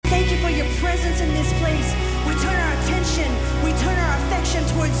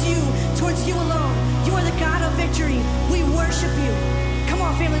towards you alone. You are the God of victory. We worship you. Come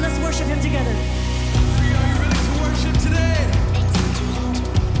on, family, let's worship him together. Are you ready to worship today?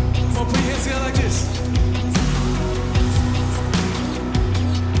 Come on, put your hands together like this.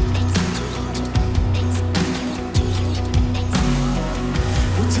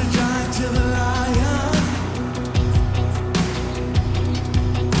 What's a giant to the lion?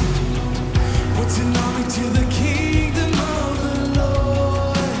 What's an army to the kingdom of the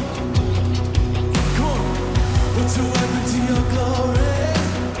Lord? Come on. What's a weapon to your glory?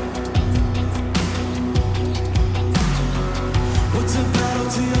 What's a battle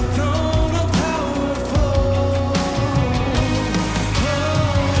to your throne of powerful? Oh,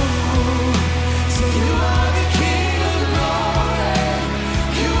 so you are the King of glory.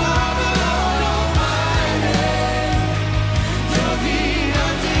 You are the Lord Almighty. You're the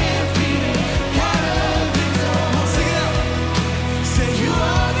undefeated God of victory.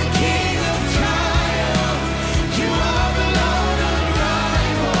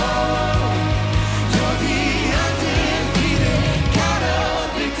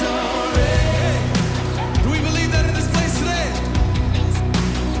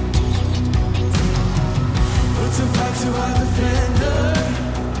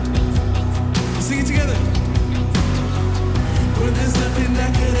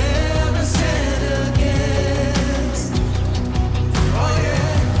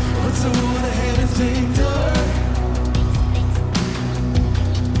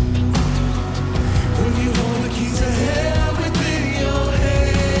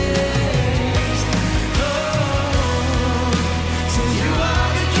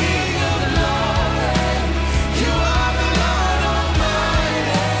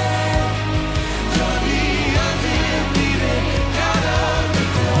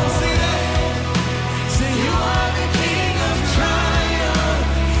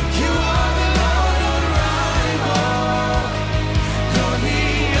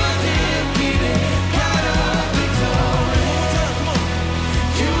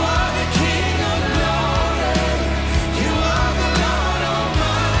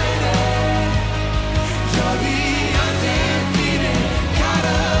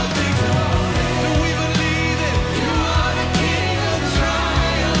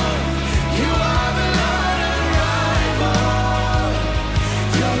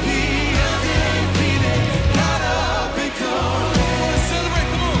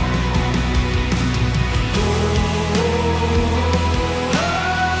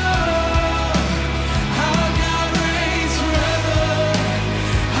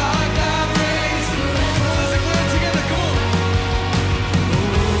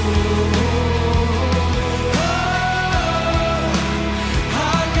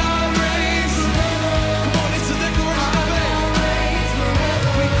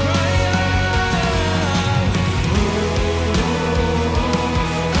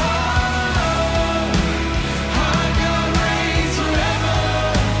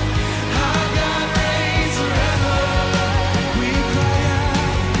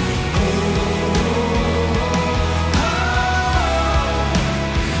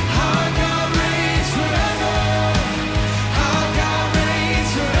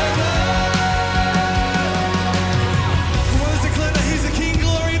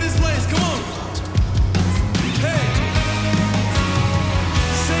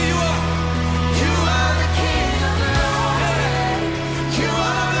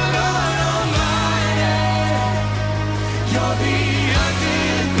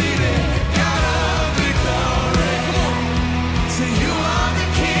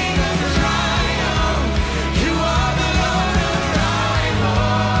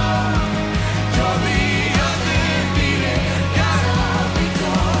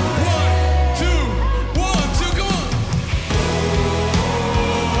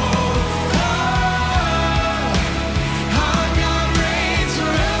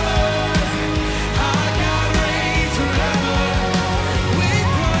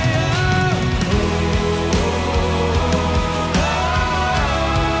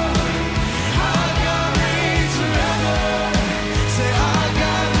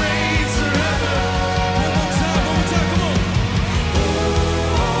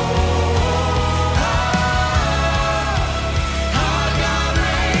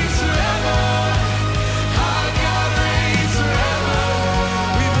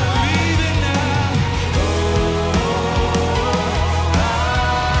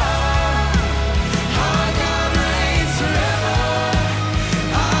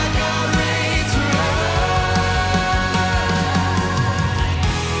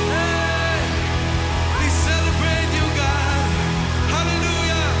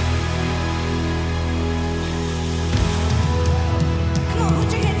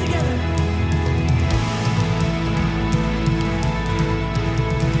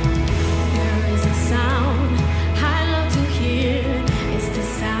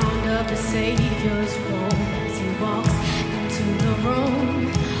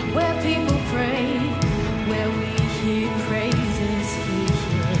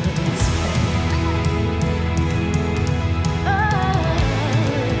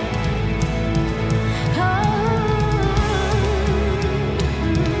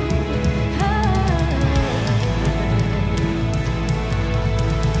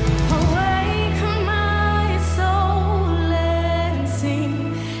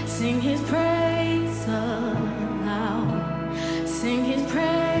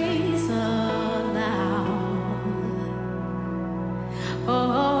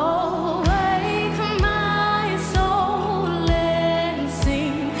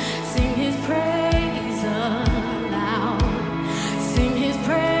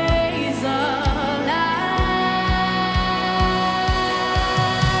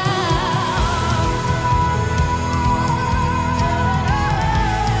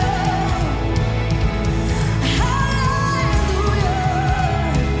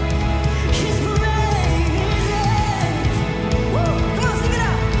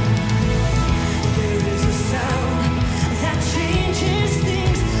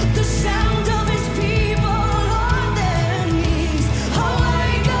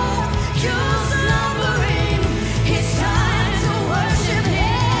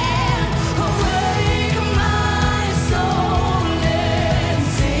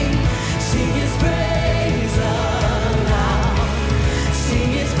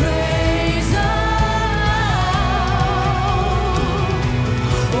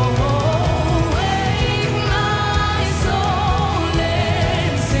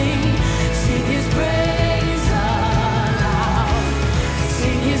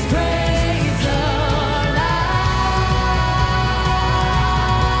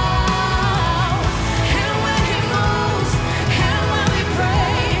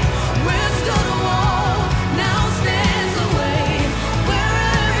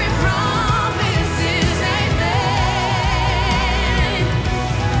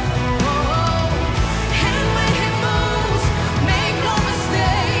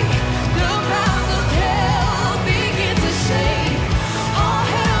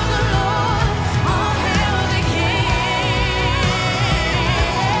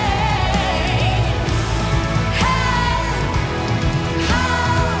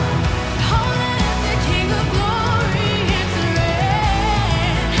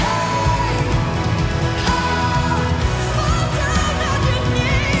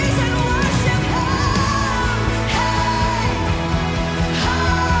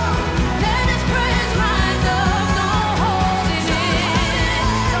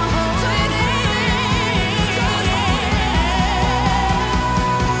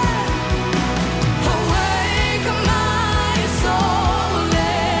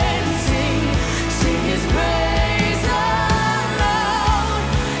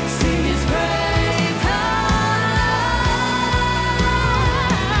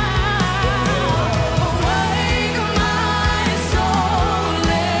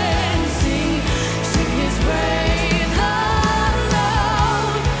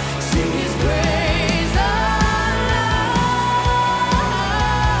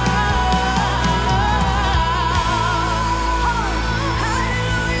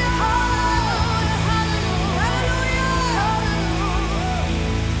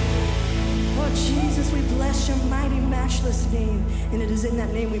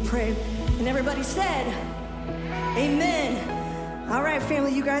 pray. And everybody said, amen. All right,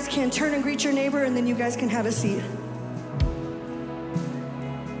 family, you guys can turn and greet your neighbor, and then you guys can have a seat.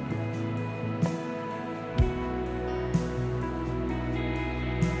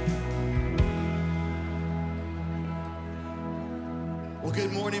 Well,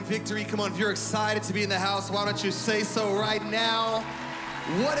 good morning, Victory. Come on, if you're excited to be in the house, why don't you say so right now?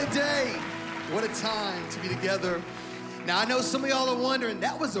 What a day. What a time to be together. Now, I know some of y'all are wondering,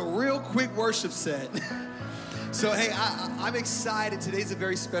 that was a real quick worship set. So, hey, I'm excited. Today's a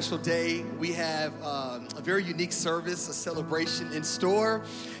very special day. We have a very unique service, a celebration in store.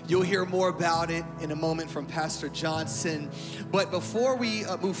 You'll hear more about it in a moment from Pastor Johnson. But before we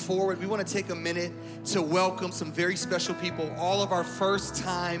move forward, we want to take a minute to welcome some very special people, all of our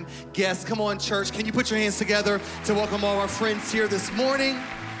first-time guests. Come on, church. Can you put your hands together to welcome all our friends here this morning?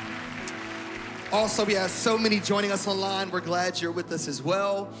 Also, we have so many joining us online. We're glad you're with us as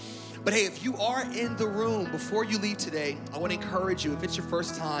well. But hey, if you are in the room, before you leave today, I want to encourage you, if it's your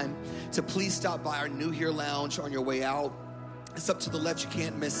first time, to please stop by our New Here Lounge on your way out. It's up to the left, you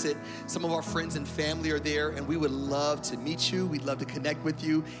can't miss it. Some of our friends and family are there, and we would love to meet you. We'd love to connect with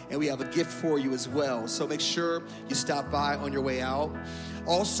you, and we have a gift for you as well. So make sure you stop by on your way out.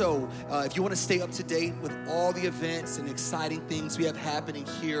 Also, if you want to stay up to date with all the events and exciting things we have happening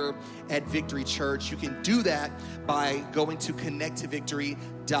here at Victory Church, you can do that by going to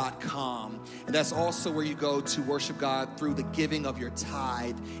connecttovictory.com. And that's also where you go to worship God through the giving of your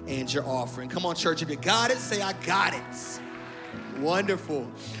tithe and your offering. Come on, church, if you got it, say, I got it. Wonderful.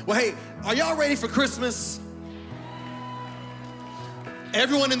 Well, hey, are y'all ready for Christmas?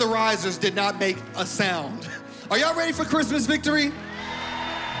 Everyone in the risers did not make a sound. Are y'all ready for Christmas, Victory?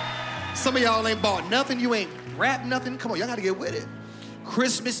 Some of y'all ain't bought nothing. You ain't wrapped nothing. Come on, y'all got to get with it.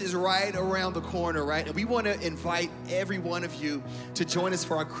 Christmas is right around the corner, right? And we want to invite every one of you to join us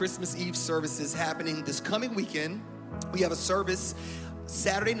for our Christmas Eve services happening this coming weekend. We have a service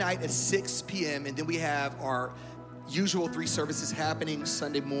Saturday night at 6 p.m. and then we have our usual 3 services happening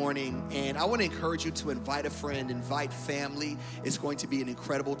Sunday morning. And I want to encourage you to invite a friend, invite family. It's going to be an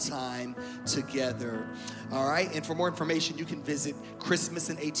incredible time together. All right. And for more information, you can visit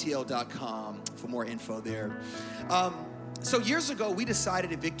christmasandatl.com for more info there. So years ago, we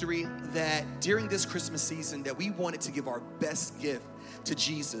decided at Victory that during this Christmas season that we wanted to give our best gift to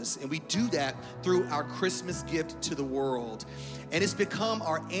Jesus. And we do that through our Christmas gift to the world. And it's become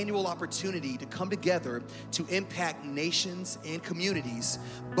our annual opportunity to come together to impact nations and communities,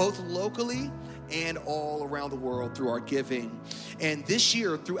 both locally and all around the world through our giving. And this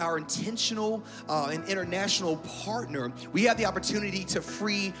year, through our intentional and international partner, we have the opportunity to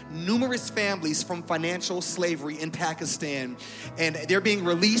free numerous families from financial slavery in Pakistan. And they're being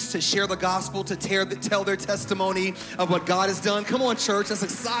released to share the gospel, to tell their testimony of what God has done. Come on, church, that's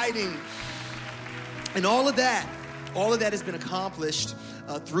exciting. And all of that has been accomplished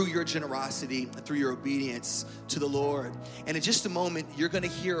through your generosity, through your obedience to the Lord. And in just a moment, you're going to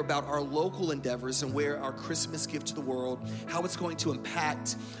hear about our local endeavors and where our Christmas gift to the world, how it's going to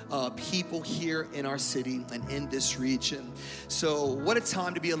impact people here in our city and in this region. So what a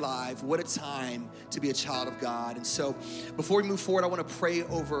time to be alive. What a time to be a child of God. And so before we move forward, I want to pray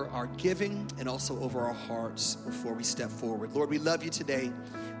over our giving and also over our hearts before we step forward. Lord, we love you today.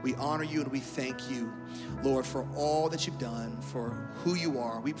 We honor you and we thank you, Lord, for all that you've done, for who you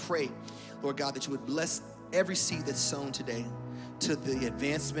are. We pray, Lord God, that you would bless every seed that's sown today to the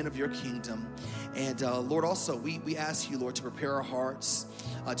advancement of your kingdom. And Lord, also, we ask you, Lord, to prepare our hearts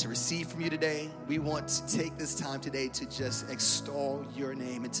to receive from you today. We want to take this time today to just extol your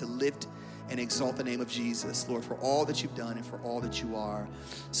name and to lift and exalt the name of Jesus, Lord, for all that you've done and for all that you are.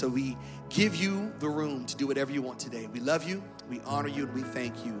 So we give you the room to do whatever you want today. We love you, we honor you, and we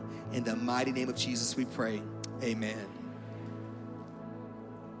thank you. In the mighty name of Jesus we pray. Amen.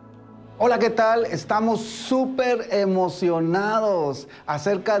 Hola, ¿qué tal? Estamos súper emocionados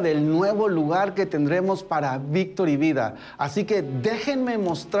acerca del nuevo lugar que tendremos para Victory Vida. Así que déjenme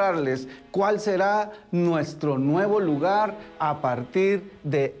mostrarles cuál será nuestro nuevo lugar a partir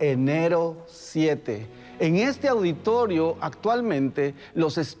de enero 7. En este auditorio, actualmente,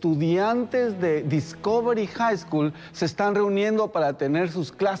 los estudiantes de Discovery High School se están reuniendo para tener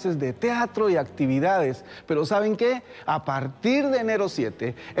sus clases de teatro y actividades. Pero ¿saben qué? A partir de enero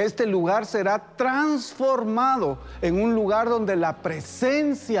 7, este lugar será transformado en un lugar donde la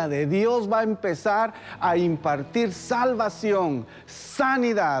presencia de Dios va a empezar a impartir salvación,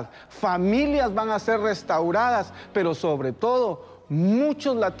 sanidad, familias van a ser restauradas, pero sobre todo,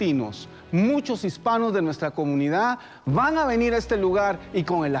 muchos latinos muchos hispanos de nuestra comunidad van a venir a este lugar y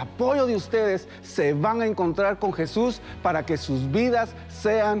con el apoyo de ustedes se van a encontrar con Jesús para que sus vidas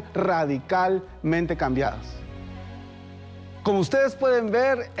sean radicalmente cambiadas. Como ustedes pueden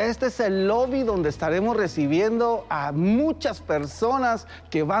ver, este es el lobby donde estaremos recibiendo a muchas personas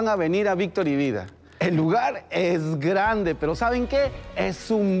que van a venir a Victory Vida. El lugar es grande, pero ¿saben qué?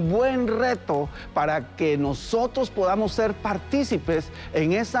 Es un buen reto para que nosotros podamos ser partícipes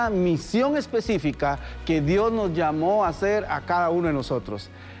en esa misión específica que Dios nos llamó a hacer a cada uno de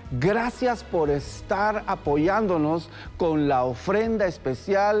nosotros. Gracias por estar apoyándonos con la ofrenda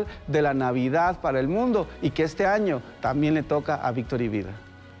especial de la Navidad para el mundo y que este año también le toca a Victory Vida.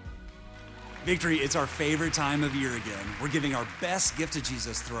 Victory, it's our favorite time of year again. We're giving our best gift to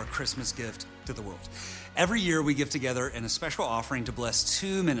Jesus through our Christmas gift to the world. Every year we give together in a special offering to bless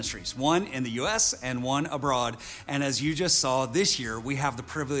two ministries, one in the U.S. and one abroad. And as you just saw, this year we have the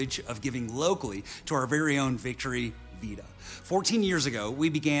privilege of giving locally to our very own Victory Vida. 14 years ago, we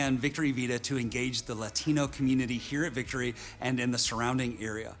began Victory Vida to engage the Latino community here at Victory and in the surrounding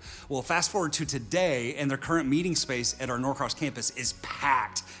area. Well, fast forward to today, and their current meeting space at our Norcross campus is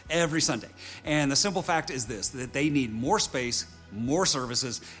packed every Sunday. And the simple fact is this, that they need more space, more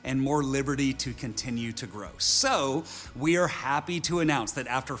services, and more liberty to continue to grow. So we are happy to announce that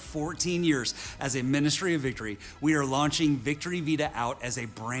after 14 years as a ministry of Victory, we are launching Victory Vida out as a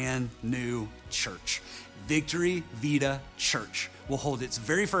brand new church. Victory Vida Church will hold its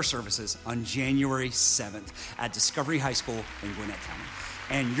very first services on January 7th at Discovery High School in Gwinnett County.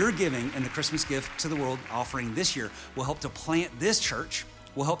 And your giving in the Christmas Gift to the World offering this year will help to plant this church,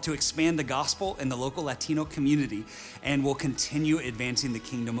 will help to expand the gospel in the local Latino community, and will continue advancing the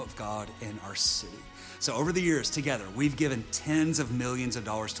kingdom of God in our city. So over the years, together, we've given tens of millions of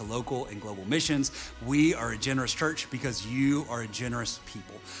dollars to local and global missions. We are a generous church because you are a generous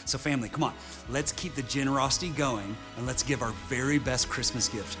people. So family, come on, let's keep the generosity going and let's give our very best Christmas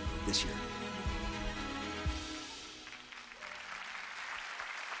gift this year.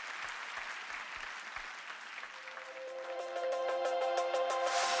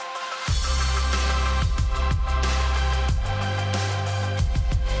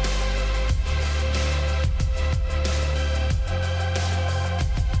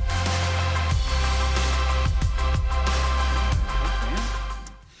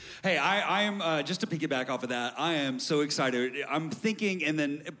 Just to piggyback off of that, I am so excited. I'm thinking, and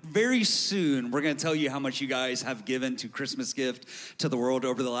then very soon, we're going to tell you how much you guys have given to Christmas Gift to the World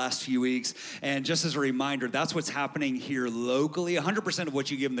over the last few weeks. And just as a reminder, that's what's happening here locally. 100% of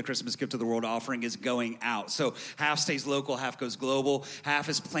what you give in the Christmas Gift to the World offering is going out. So half stays local, half goes global. Half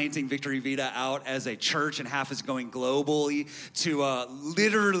is planting Victory Vida out as a church, and half is going globally to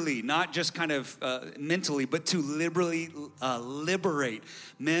literally, not just kind of mentally, but to liberate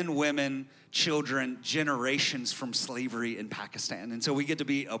men, women, children, generations from slavery in Pakistan. And so we get to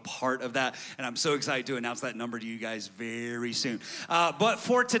be a part of that. And I'm so excited to announce that number to you guys very soon. But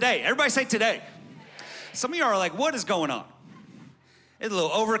for today, everybody say today. Some of you are like, what is going on? It's a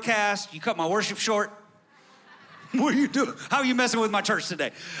little overcast. You cut my worship short. What are you doing? How are you messing with my church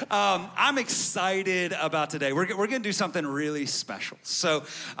today? I'm excited about today. We're going to do something really special. So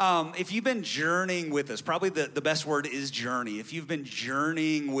if you've been journeying with us, probably the best word is journey. If you've been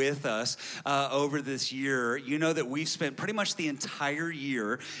journeying with us over this year, you know that we've spent pretty much the entire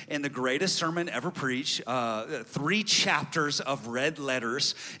year in the greatest sermon ever preached, 3 chapters of red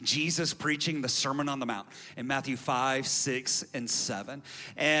letters, Jesus preaching the Sermon on the Mount in Matthew 5, 6, and 7.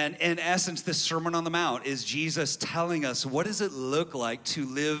 And in essence, this Sermon on the Mount is Jesus telling us what does it look like to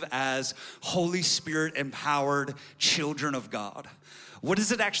live as Holy Spirit empowered children of God. What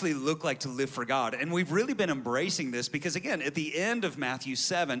does it actually look like to live for God? And we've really been embracing this because, again, at the end of Matthew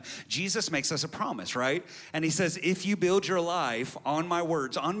 7, Jesus makes us a promise, right? And he says, if you build your life on my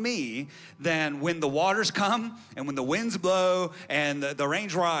words, on me, then when the waters come and when the winds blow and the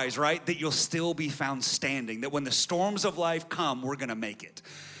rains rise, right, that you'll still be found standing, that when the storms of life come, we're going to make it.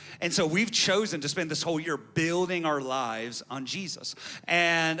 And so we've chosen to spend this whole year building our lives on Jesus.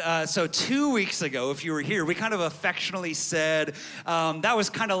 And so 2 weeks ago, if you were here, we kind of affectionately said that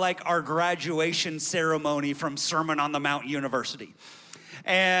was kind of like our graduation ceremony from Sermon on the Mount University.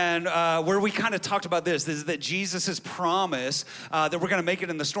 And where we kind of talked about this is that Jesus' promise that we're going to make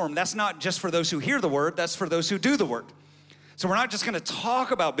it in the storm. That's not just for those who hear the word, that's for those who do the word. So we're not just going to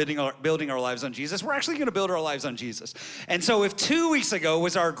talk about building our lives on Jesus. We're actually going to build our lives on Jesus. And so if 2 weeks ago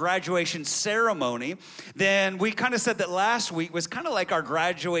was our graduation ceremony, then we kind of said that last week was kind of like our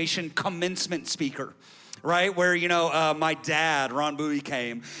graduation commencement speaker. right? Where, my dad, Ron Bowie,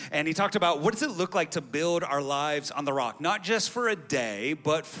 came and he talked about what does it look like to build our lives on the rock, not just for a day,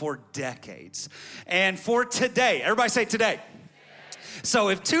 but for decades. And for today, everybody say today. So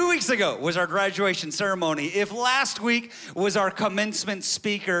if 2 weeks ago was our graduation ceremony, if last week was our commencement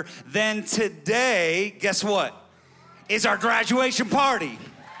speaker, then today, guess what? Is our graduation party.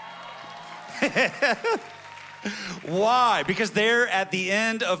 Why? Because there at the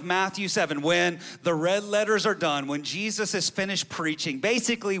end of Matthew 7, when the red letters are done, when Jesus has finished preaching,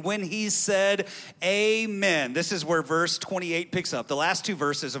 basically when he said, amen. This is where verse 28 picks up. The last two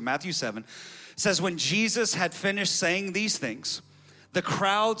verses of Matthew 7 says, when Jesus had finished saying these things, the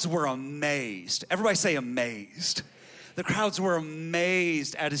crowds were amazed. Everybody say amazed. The crowds were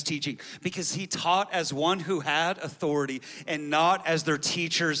amazed at his teaching because he taught as one who had authority and not as their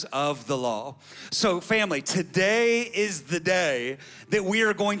teachers of the law. So family, today is the day that we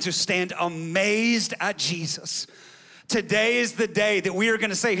are going to stand amazed at Jesus. Today is the day that we are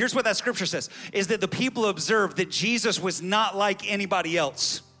going to say, here's what that scripture says, is that the people observed that Jesus was not like anybody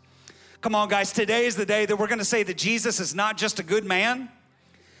else. Come on, guys, today is the day that we're going to say that Jesus is not just a good man.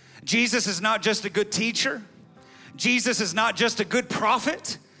 Jesus is not just a good teacher. Jesus is not just a good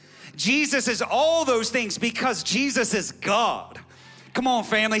prophet. Jesus is all those things because Jesus is God. Come on,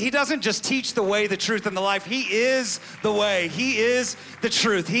 family. He doesn't just teach the way, the truth, and the life. He is the way. He is the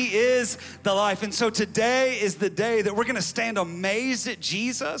truth. He is the life. And so today is the day that we're going to stand amazed at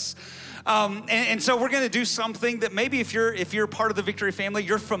Jesus. And so we're going to do something that maybe if you're part of the Victory family,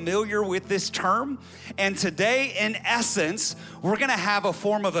 you're familiar with this term. And today, in essence, we're going to have a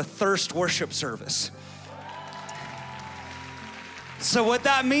form of a thirst worship service. So what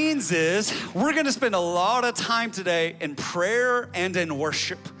that means is we're going to spend a lot of time today in prayer and in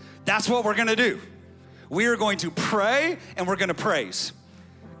worship. That's what we're going to do. We are going to pray and we're going to praise.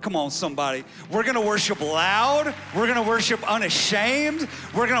 Come on, somebody. We're going to worship loud. We're going to worship unashamed.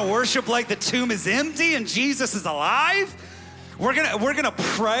 We're going to worship like the tomb is empty and Jesus is alive. We're gonna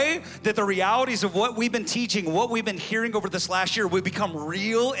pray that the realities of what we've been teaching, what we've been hearing over this last year will become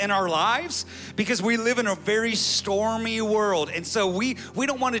real in our lives because we live in a very stormy world. And so we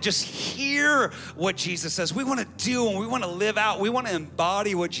don't want to just hear what Jesus says. We want to do and we want to live out. We want to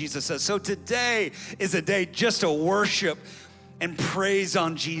embody what Jesus says. So today is a day just to worship and praise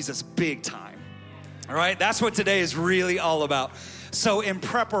on Jesus big time. All right, that's what today is really all about. So in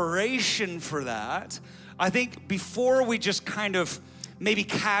preparation for that, I think before we just kind of maybe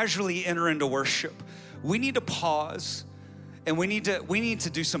casually enter into worship, we need to pause and we need to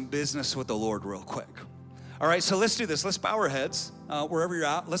do some business with the Lord real quick. All right, so let's do this. Let's bow our heads wherever you're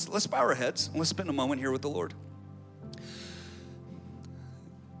at. Let's bow our heads and let's spend a moment here with the Lord.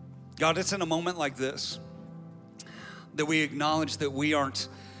 God, it's in a moment like this that we acknowledge that we aren't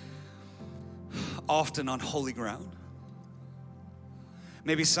often on holy ground.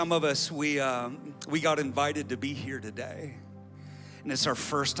 Maybe some of us, we got invited to be here today, and it's our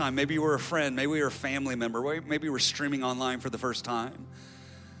first time. Maybe we're a friend, maybe we're a family member, maybe we're streaming online for the first time.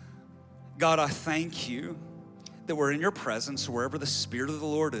 God, I thank you that we're in your presence wherever the Spirit of the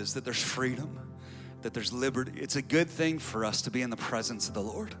Lord is, that there's freedom, that there's liberty. It's a good thing for us to be in the presence of the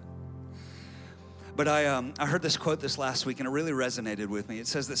Lord. But I heard this quote this last week and it really resonated with me. It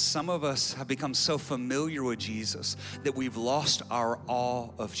says that some of us have become so familiar with Jesus that we've lost our awe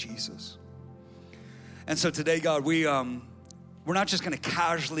of Jesus. And so today, God, we're not just going to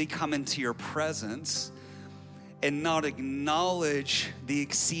casually come into your presence and not acknowledge the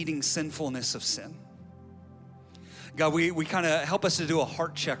exceeding sinfulness of sin. God, we kind of help us to do a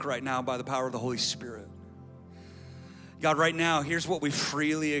heart check right now by the power of the Holy Spirit. God, right now, here's what we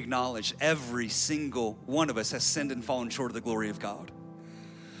freely acknowledge. Every single one of us has sinned and fallen short of the glory of God.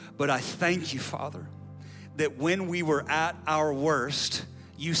 But I thank you, Father, that when we were at our worst,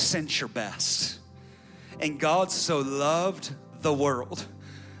 you sent your best. And God so loved the world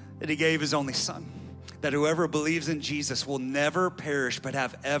that he gave his only son, that whoever believes in Jesus will never perish but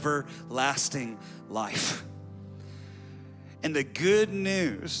have everlasting life. And the good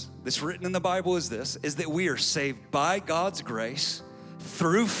news that's written in the Bible is this, is that we are saved by God's grace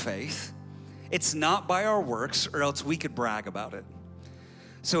through faith. It's not by our works or else we could brag about it.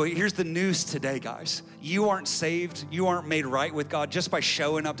 So here's the news today, guys. You aren't saved, you aren't made right with God just by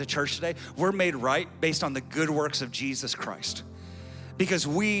showing up to church today. We're made right based on the good works of Jesus Christ. Because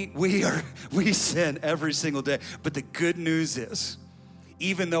we sin every single day. But the good news is,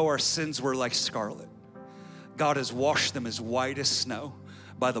 even though our sins were like scarlet, God has washed them as white as snow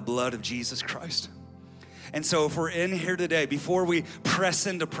by the blood of Jesus Christ. And so if we're in here today, before we press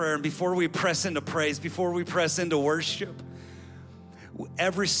into prayer and before we press into praise, before we press into worship,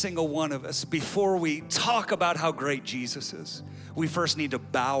 every single one of us, before we talk about how great Jesus is, we first need to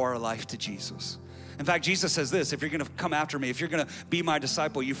bow our life to Jesus. In fact, Jesus says this: if you're gonna come after me, if you're gonna be my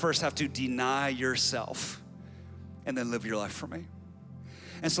disciple, you first have to deny yourself and then live your life for me.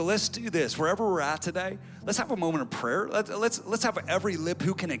 And so let's do this. Wherever we're at today, let's have a moment of prayer. Let's have every lip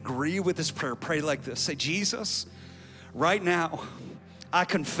who can agree with this prayer pray like this. Say, Jesus, right now, I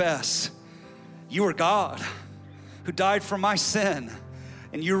confess you are God who died for my sin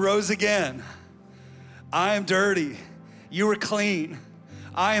and you rose again. I am dirty. You are clean.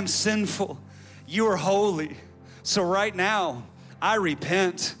 I am sinful. You are holy. So right now, I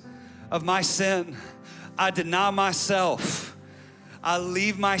repent of my sin. I deny myself. I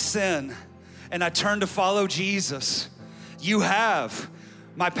leave my sin and I turn to follow Jesus. You have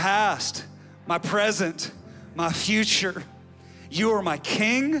my past, my present, my future. You are my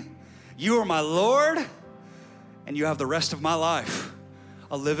King. You are my Lord. And you have the rest of my life.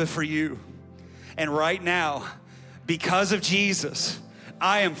 I'll live it for you. And right now, because of Jesus,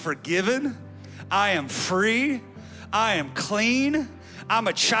 I am forgiven. I am free. I am clean. I'm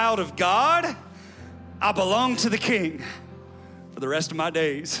a child of God. I belong to the King for the rest of my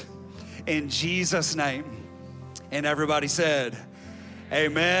days. In Jesus' name. And everybody said,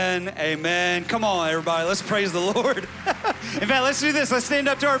 amen, amen. Come on, everybody, let's praise the Lord. In fact, let's do this. Let's stand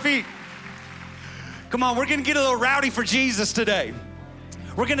up to our feet. Come on, we're gonna get a little rowdy for Jesus today.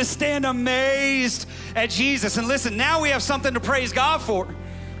 We're gonna stand amazed at Jesus. And listen, now we have something to praise God for.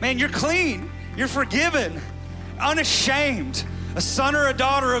 Man, you're clean, you're forgiven, unashamed, a son or a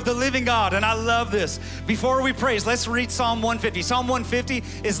daughter of the living God. And I love this. Before we praise, let's read Psalm 150. Psalm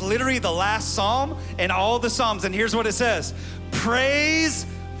 150 is literally the last psalm in all the psalms. And here's what it says: praise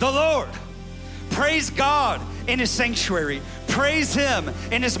the Lord. Praise God in his sanctuary. Praise him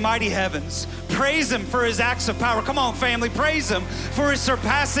in his mighty heavens. Praise him for his acts of power. Come on, family. Praise him for his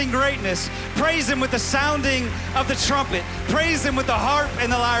surpassing greatness. Praise him with the sounding of the trumpet. Praise him with the harp and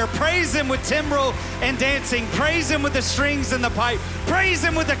the lyre. Praise him with timbrel and dancing. Praise him with the strings and the pipe. Praise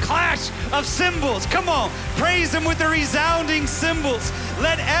him with the clash of cymbals. Come on. Praise him with the resounding cymbals.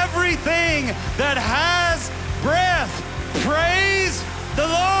 Let everything that has breath praise the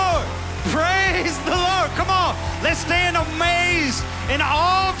Lord. Praise the Lord. Come on. Let's stand amazed in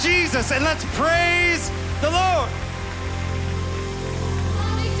awe of Jesus and let's praise the Lord.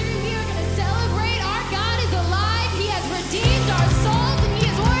 Victory, we are going to celebrate. Our God is alive. He has redeemed our souls and he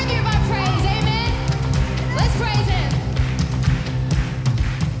is worthy of our praise. Amen. Let's praise him.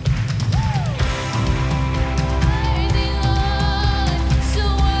 Worthy Lord, so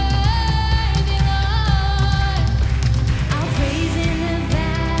worthy Lord. I'll praise in the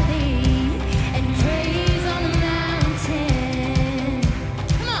valley and praise on the mountain.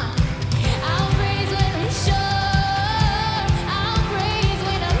 Come on. I'll praise when I'm sure.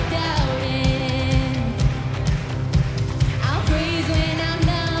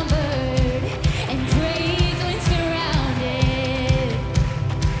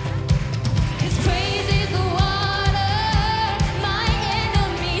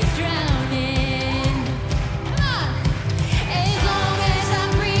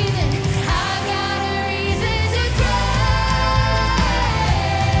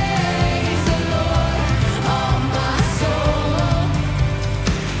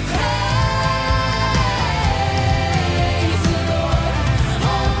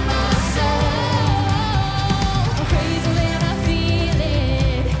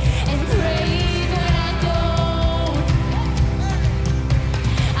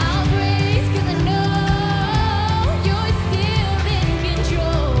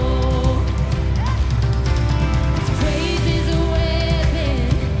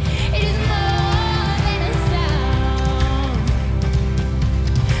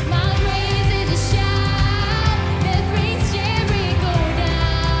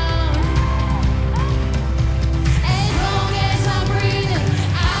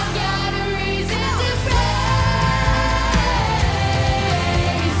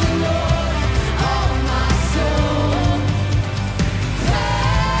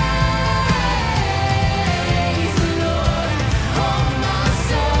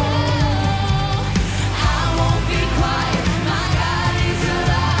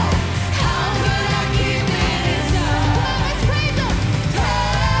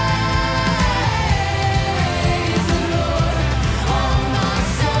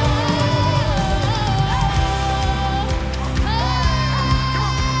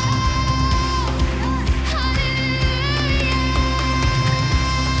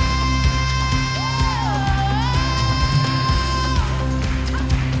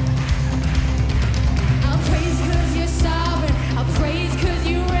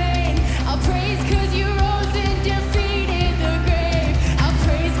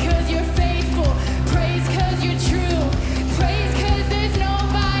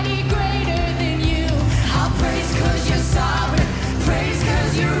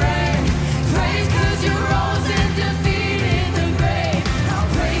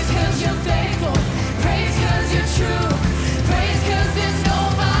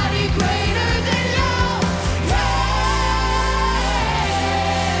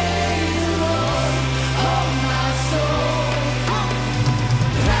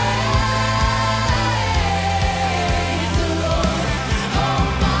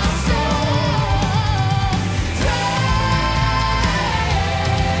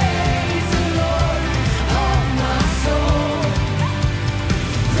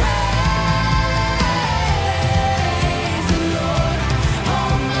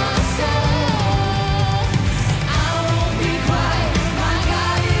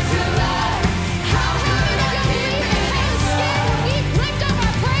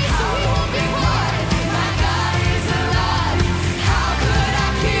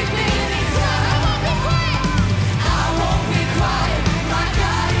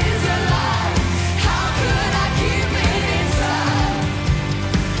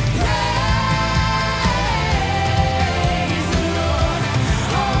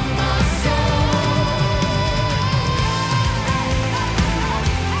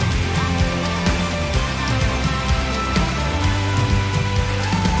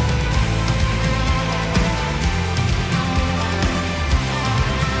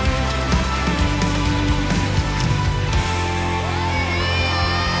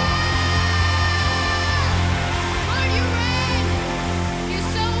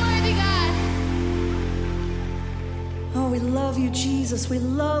 love you, Jesus. We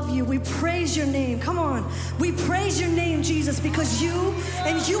love you. We praise your name. Come on. We praise your name, Jesus, because you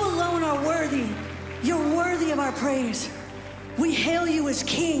and you alone are worthy. You're worthy of our praise. We hail you as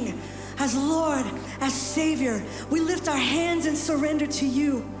King, as Lord, as Savior. We lift our hands and surrender to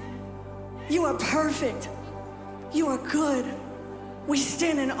you. You are perfect. You are good. We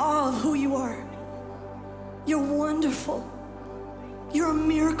stand in awe of who you are. You're wonderful. You're a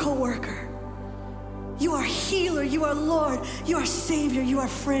miracle worker. You are healer. You are Lord. You are Savior. You are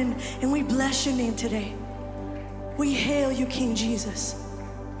friend. And we bless your name today. We hail you, King Jesus.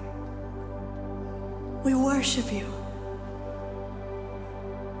 We worship you.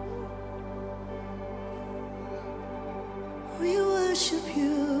 We worship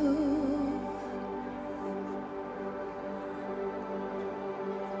you.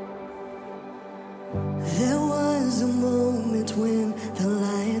 There was a moment when the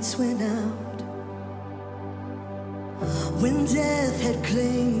lights went out, when death had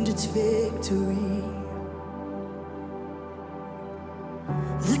claimed its victory.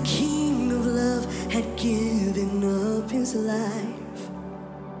 The King of love had given up his life.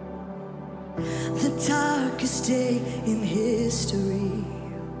 The darkest day in history.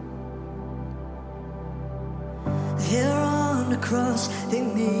 There on the cross they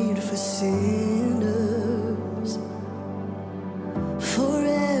made for sinners. For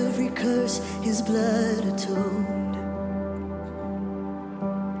every curse his blood atoned.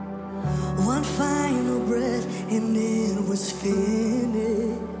 One final breath and it was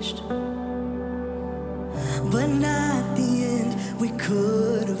finished. But not the end we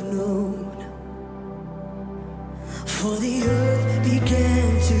could have known. For the earth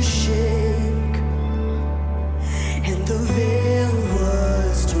began to shake, and the veil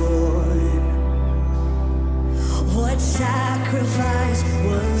was torn. What sacrifice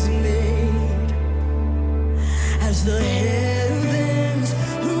was made as the heavens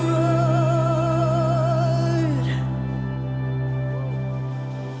roared?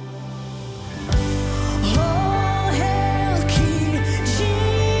 All hail King Jesus.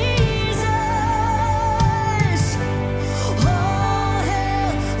 All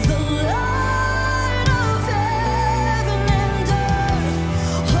hail the Lord of heaven and earth.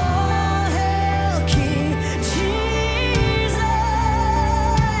 All hail King Jesus.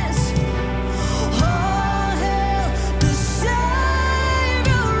 All hail the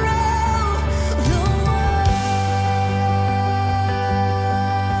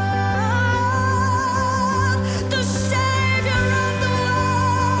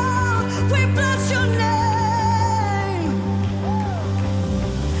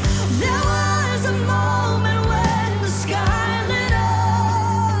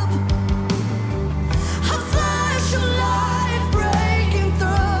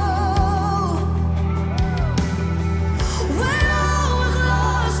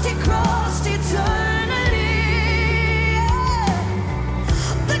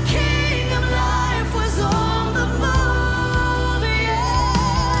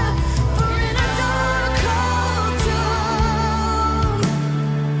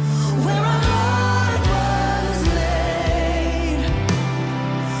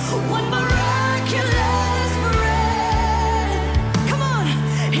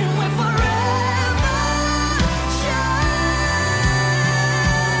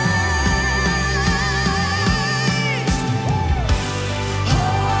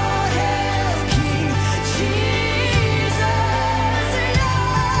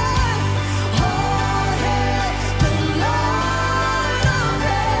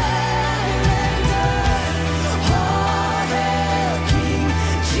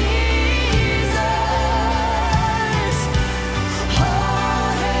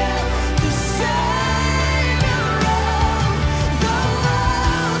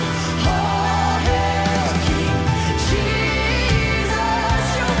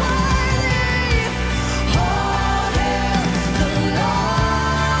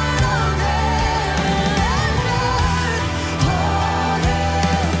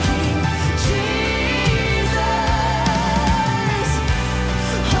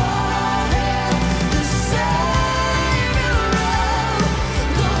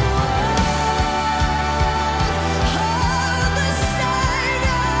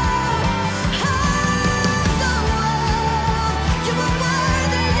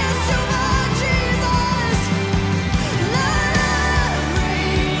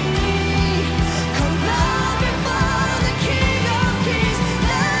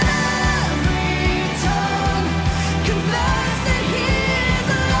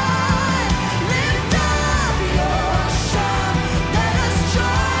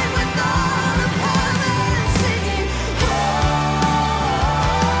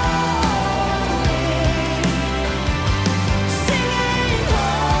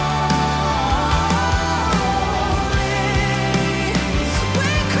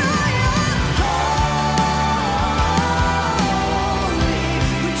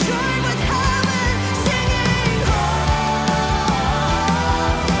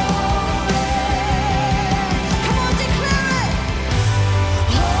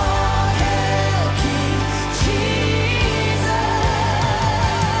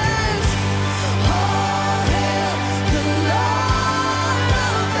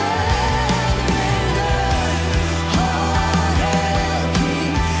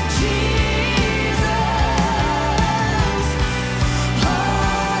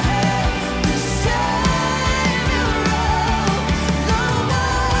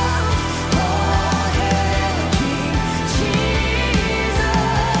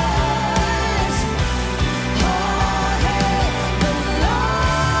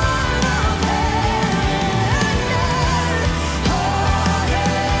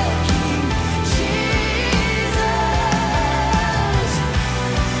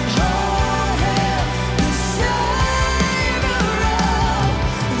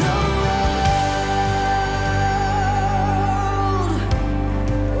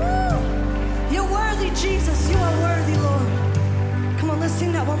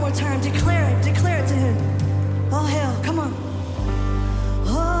more time. Declare it to him. All hail, come on.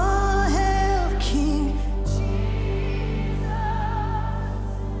 All hail, King Jesus.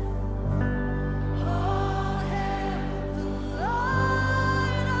 All hail the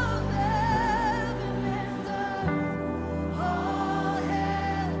Lord of heaven and earth. All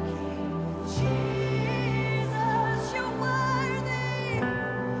hail, King Jesus, you're worthy.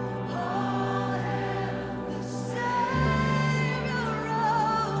 All hail the Savior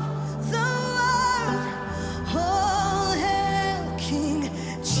of the world. All hail, King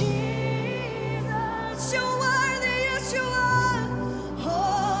Jesus, you're worthy, yes you are.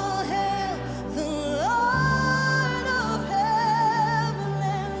 All hail the Lord of heaven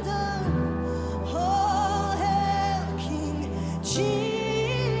and earth. All hail, King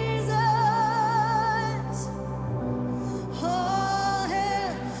Jesus. All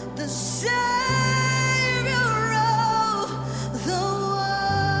hail the Savior of the world.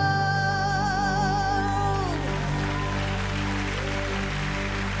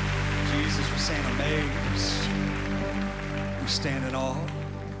 Jesus, we're saying amazed. We stand in awe.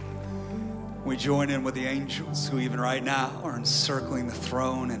 We join in with the angels who even right now are encircling the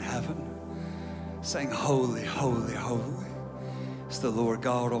throne in heaven, saying, holy, holy, holy is the Lord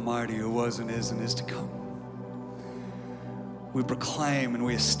God Almighty, who was and is to come. We proclaim and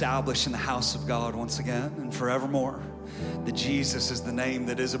we establish in the house of God once again and forevermore that Jesus is the name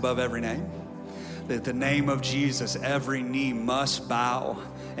that is above every name. That at the name of Jesus, every knee must bow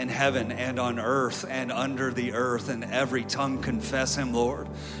in heaven and on earth and under the earth, and every tongue confess him, Lord,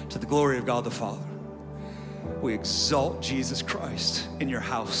 to the glory of God the Father. We exalt Jesus Christ in your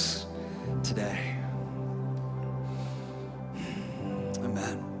house today.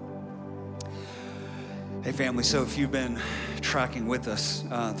 Amen. Hey family, so if you've been tracking with us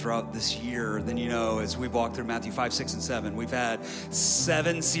throughout this year, then you know as we've walked through Matthew 5, 6, and 7, we've had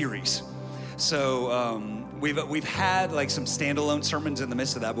 7 series. So we've had like some standalone sermons in the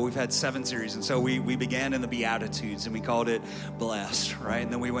midst of that, but we've had 7 series. And so we began in the Beatitudes and we called it Blessed, right?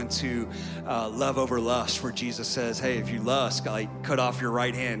 And then we went to Love Over Lust, where Jesus says, hey, if you lust, like cut off your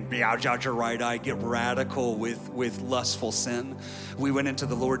right hand, gouge out your right eye, get radical with lustful sin. We went into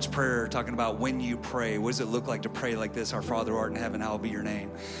the Lord's Prayer talking about when you pray, what does it look like to pray like this? Our Father who art in heaven, hallowed be your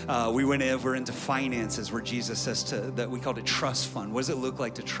name. We went over into finances, where Jesus says that we called it trust fund. What does it look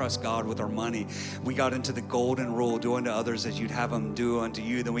like to trust God with our money? We got into the golden rule, do unto others as you'd have them do unto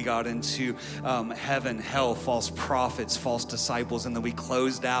you. Then we got into heaven, hell, false prophets, false disciples. And then we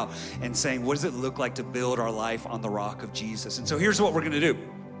closed out and saying, what does it look like to build our life on the rock of Jesus? And so here's what we're going to do.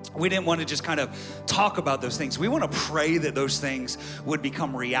 We didn't want to just kind of talk about those things. We want to pray that those things would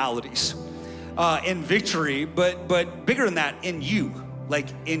become realities in victory, but bigger than that, in you. Like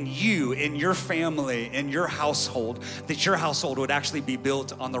in you, in your family, in your household, that your household would actually be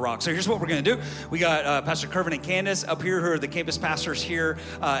built on the rock. So here's what we're going to do. We got Pastor Kervin and Candace up here, who are the campus pastors here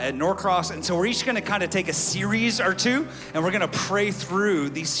at Norcross. And so we're each going to kind of take a series or two, and we're going to pray through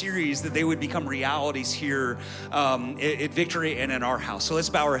these series that they would become realities here at Victory and in our house. So let's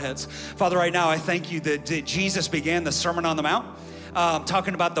bow our heads. Father, right now, I thank you that Jesus began the Sermon on the Mount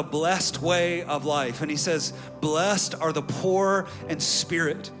talking about the blessed way of life. And he says, blessed are the poor in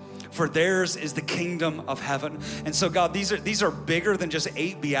spirit, for theirs is the kingdom of heaven. And so God, these are bigger than just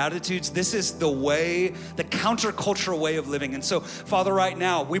 8 Beatitudes. This is the way, the countercultural way of living. And so Father, right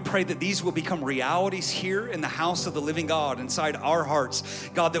now, we pray that these will become realities here in the house of the living God, inside our hearts.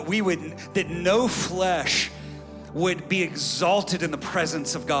 God, that no flesh would be exalted in the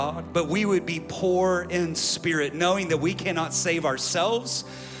presence of God, but we would be poor in spirit, knowing that we cannot save ourselves.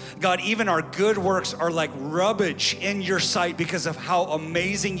 God, even our good works are like rubbish in your sight because of how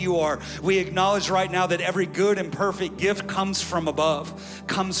amazing you are. We acknowledge right now that every good and perfect gift comes from above,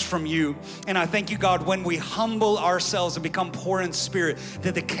 comes from you. And I thank you, God, when we humble ourselves and become poor in spirit,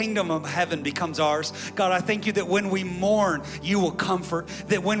 that the kingdom of heaven becomes ours. God, I thank you that when we mourn, you will comfort,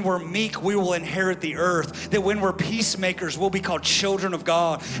 that when we're meek, we will inherit the earth, that when we're peacemakers, we'll be called children of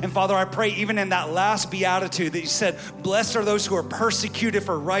God. And Father, I pray even in that last beatitude that you said, blessed are those who are persecuted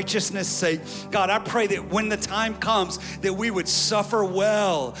for righteousness' sake. God, I pray that when the time comes, that we would suffer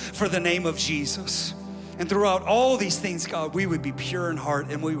well for the name of Jesus. And throughout all these things, God, we would be pure in heart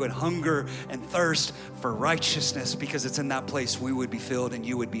and we would hunger and thirst for righteousness, because it's in that place we would be filled and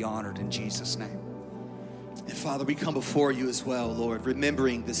you would be honored, in Jesus' name. And Father, we come before you as well, Lord,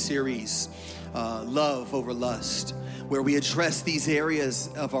 remembering the series love over lust, where we address these areas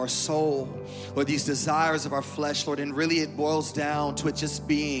of our soul or these desires of our flesh, Lord, and really it boils down to it just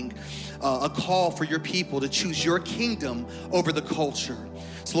being a call for your people to choose your kingdom over the culture.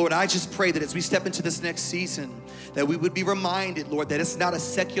 So, Lord, I just pray that as we step into this next season, that we would be reminded, Lord, that it's not a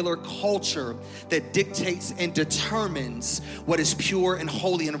secular culture that dictates and determines what is pure and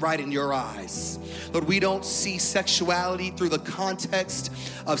holy and right in your eyes. Lord, we don't see sexuality through the context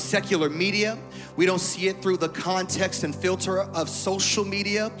of secular media. We don't see it through the context and filter of social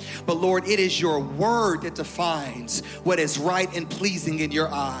media. But Lord, it is your word that defines what is right and pleasing in your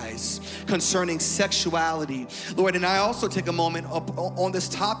eyes concerning sexuality. Lord, and I also take a moment on this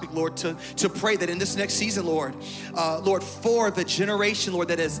topic, Lord, to pray that in this next season, Lord, for the generation, Lord,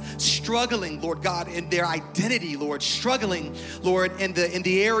 that is struggling, Lord God, in their identity, Lord, struggling, Lord, in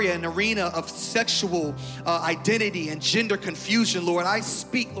the area and arena of sexual identity and gender confusion, Lord, I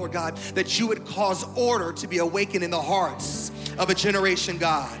speak, Lord God, that you would cause order to be awakened in the hearts of a generation,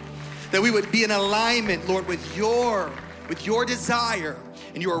 God, that we would be in alignment, Lord, with your desire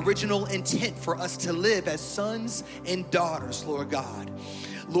and your original intent for us to live as sons and daughters, Lord God.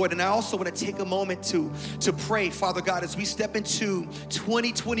 Lord, and I also want to take a moment to pray, Father God, as we step into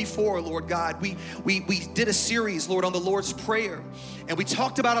 2024, Lord God. We did a series, Lord, on the Lord's Prayer, and we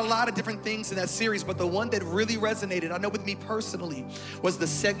talked about a lot of different things in that series, but the one that really resonated, I know with me personally, was the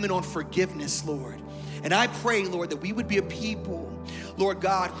segment on forgiveness, Lord. And I pray, Lord, that we would be a people, Lord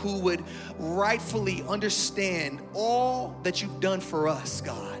God, who would rightfully understand all that you've done for us,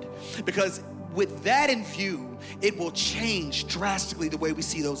 God, because with that in view, it will change drastically the way we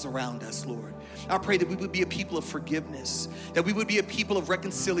see those around us, Lord. I pray that we would be a people of forgiveness, that we would be a people of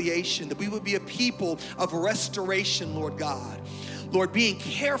reconciliation, that we would be a people of restoration, Lord God. Lord, being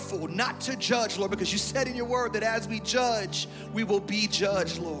careful not to judge, Lord, because you said in your word that as we judge, we will be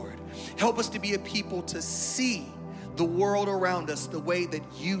judged, Lord. Help us to be a people to see the world around us the way that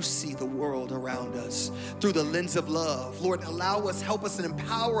you see the world around us, through the lens of love. Lord, help us and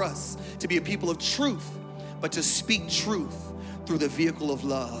empower us to be a people of truth, but to speak truth through the vehicle of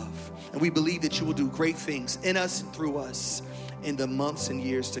love. And we believe that you will do great things in us and through us in the months and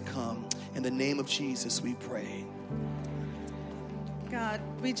years to come. In the name of Jesus, we pray. God,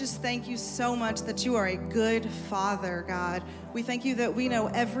 we just thank you so much that you are a good Father, God. We thank you that we know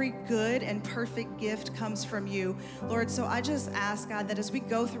every good and perfect gift comes from you, Lord. So I just ask, God, that as we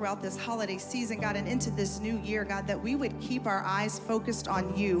go throughout this holiday season, God, and into this new year, God, that we would keep our eyes focused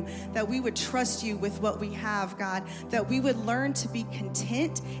on you, that we would trust you with what we have, God, that we would learn to be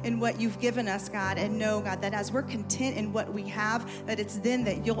content in what you've given us, God, and know, God, that as we're content in what we have, that it's then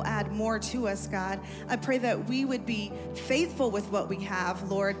that you'll add more to us, God. I pray that we would be faithful with what we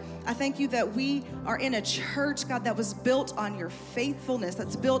have, Lord. I thank you that we are in a church, God, that was built on your faithfulness,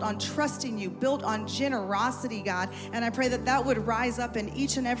 that's built on trusting you, built on generosity, God. And I pray that that would rise up in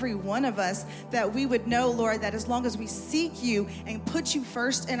each and every one of us, that we would know, Lord, that as long as we seek you and put you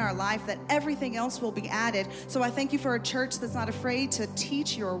first in our life, that everything else will be added. So I thank you for a church that's not afraid to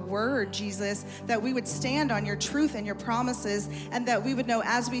teach your word, Jesus, that we would stand on your truth and your promises, and that we would know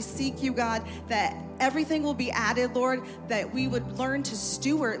as we seek you, God, that everything will be added, Lord, that we would learn to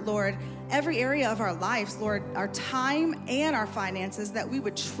steward, Lord, every area of our lives, Lord, our time and our finances, that we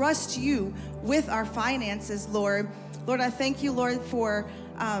would trust you with our finances, Lord. Lord, I thank you, Lord, for,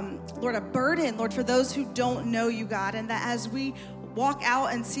 Lord, a burden, Lord, for those who don't know you, God, and that as we walk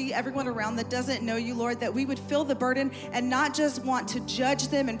out and see everyone around that doesn't know you, Lord, that we would feel the burden and not just want to judge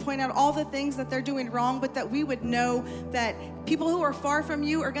them and point out all the things that they're doing wrong, but that we would know that people who are far from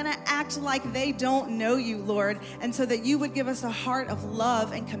you are going to act like they don't know you, Lord. And so that you would give us a heart of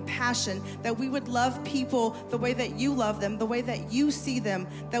love and compassion, that we would love people the way that you love them, the way that you see them,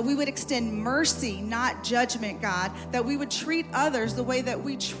 that we would extend mercy, not judgment, God, that we would treat others the way that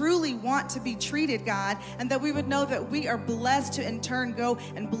we truly want to be treated, God, and that we would know that we are blessed to in turn go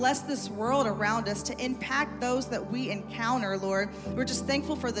and bless this world around us, to impact those that we encounter, Lord. We're just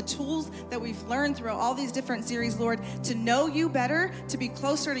thankful for the tools that we've learned throughout all these different series, Lord, to know you better, to be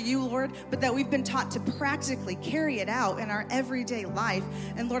closer to you, Lord, but that we've been taught to practically carry it out in our everyday life.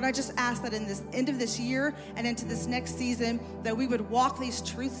 And Lord, I just ask that in this end of this year and into this next season, that we would walk these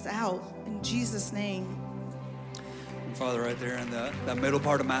truths out in Jesus' name. Father, right there in that middle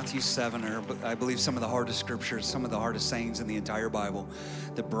part of Matthew 7 are, I believe, some of the hardest scriptures, some of the hardest sayings in the entire Bible.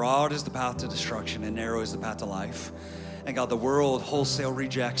 That broad is the path to destruction and narrow is the path to life. And God, the world wholesale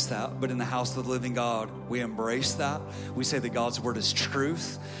rejects that. But in the house of the living God, we embrace that. We say that God's word is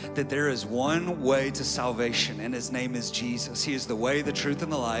truth, that there is one way to salvation, and his name is Jesus. He is the way, the truth,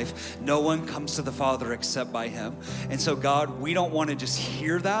 and the life. No one comes to the Father except by him. And so, God, we don't want to just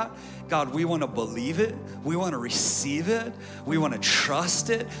hear that. God, we want to believe it. We want to receive it. We want to trust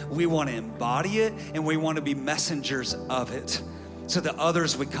it. We want to embody it. And we want to be messengers of it, so that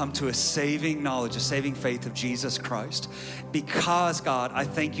others would come to a saving knowledge, a saving faith of Jesus Christ. Because, God, I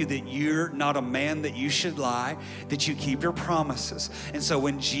thank you that you're not a man that you should lie, that you keep your promises. And so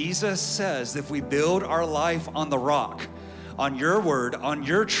when Jesus says that if we build our life on the rock, on your word, on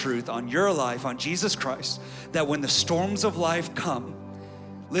your truth, on your life, on Jesus Christ, that when the storms of life come,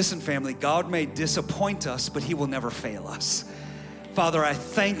 listen, family, God may disappoint us, but he will never fail us. Father, I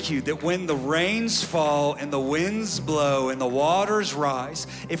thank you that when the rains fall and the winds blow and the waters rise,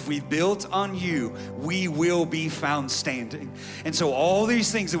 if we built on you, we will be found standing. And so all these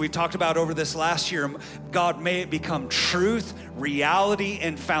things that we've talked about over this last year, God, may it become truth, reality,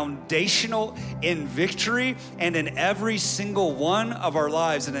 and foundational in victory and in every single one of our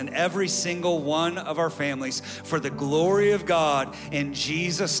lives and in every single one of our families, for the glory of God, in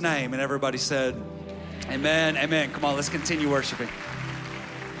Jesus' name. And everybody said, amen, amen. Come on, let's continue worshiping.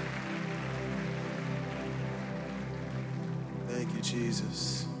 Thank you,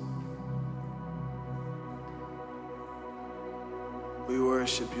 Jesus. We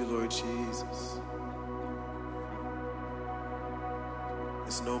worship you, Lord Jesus.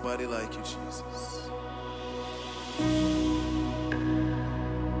 There's nobody like you, Jesus.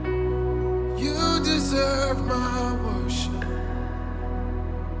 You deserve my worship.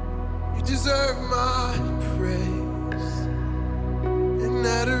 You deserve my praise and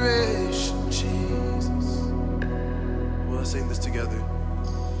adoration, Jesus. Well, let's sing this together.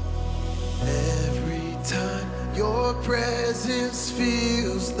 Every time your presence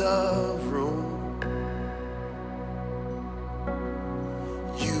fills the room,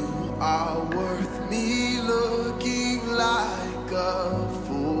 you are worth me looking like a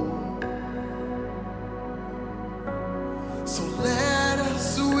fool. So let a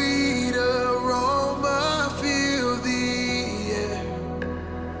sweet aroma fill the air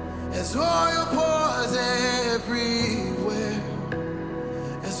as oil pours everywhere,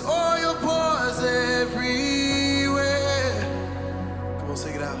 as oil pours everywhere. Come on,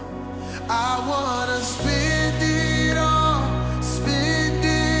 sing it out. I wanna spend it all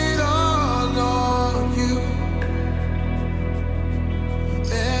on you.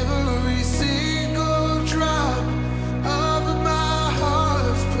 Every single drop of my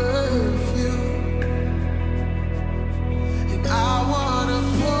heart's perfume, and I wanna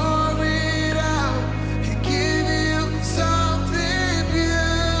pour it out and give you something beautiful.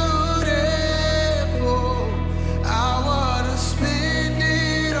 I wanna spend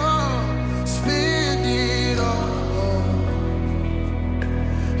it all,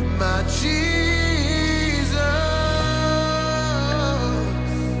 my Jesus.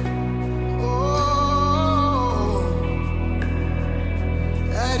 Oh,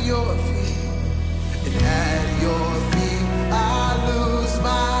 at your feet, and at your feet I lose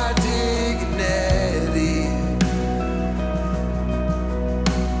my dignity.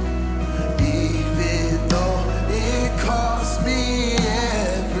 Even though it cost me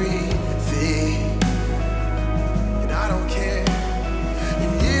everything, and I don't care.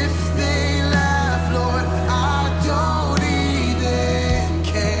 And if they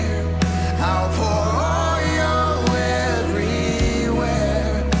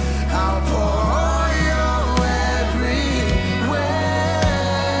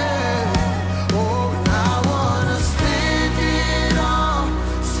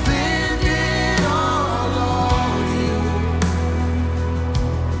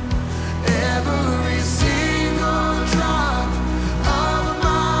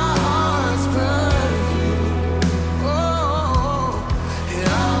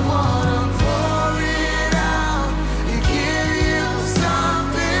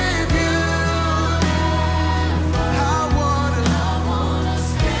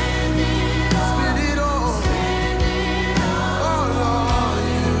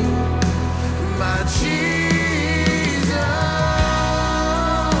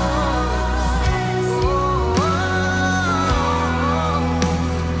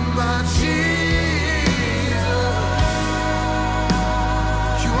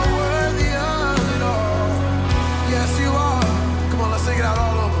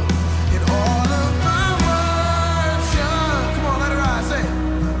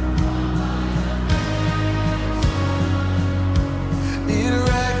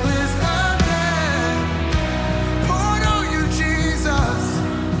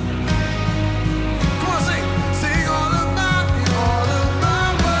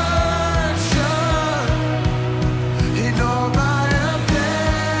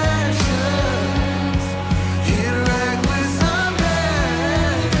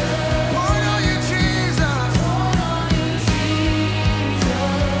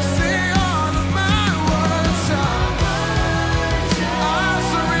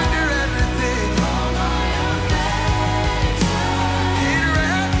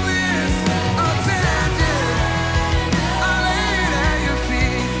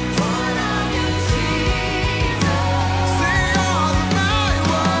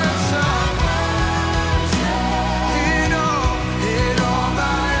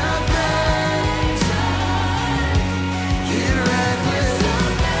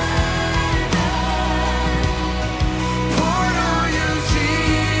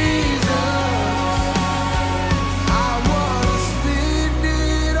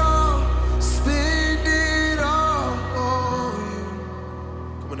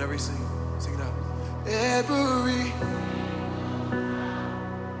Whenever you sing it out. Every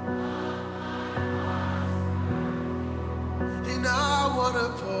and I wanna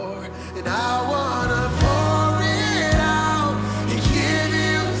pour, and I wanna pour it out and give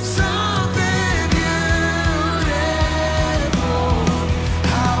you something beautiful.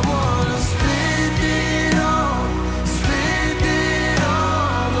 I wanna spend it all on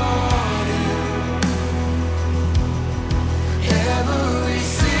you. Every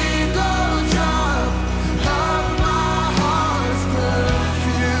single drop of my heart's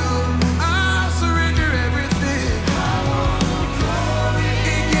perfume. I'll surrender everything.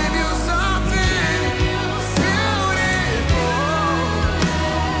 And give you something beautiful.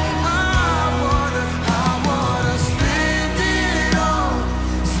 I wanna spend it all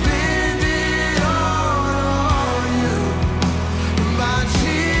on you, my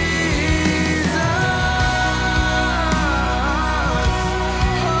Jesus. My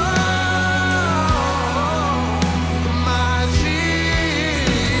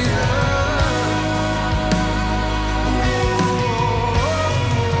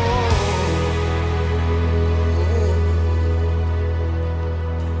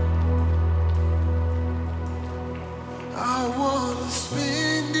I wanna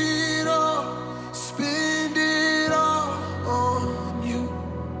spend it all on you.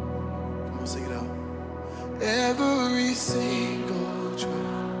 Come on, sing it out. Every single drop,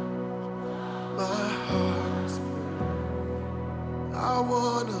 my heart's burning. I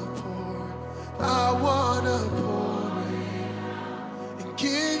wanna pour it and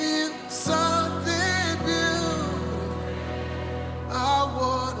give you something beautiful. I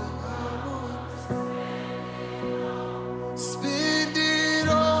wanna spend it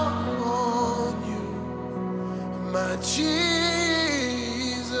all on you, my Jesus.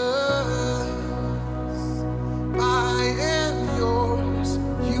 I am yours,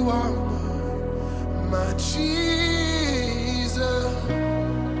 you are mine, my Jesus.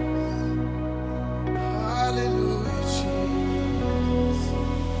 Hallelujah, Jesus.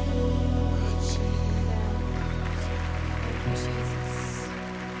 My Jesus.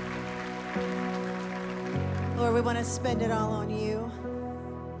 Lord, we want to spend it all on you.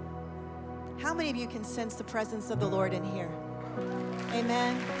 How many of you can sense the presence of the Lord in here?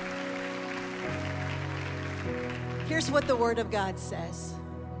 Amen. Here's what the Word of God says.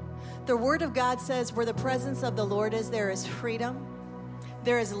 The Word of God says, where the presence of the Lord is, there is freedom.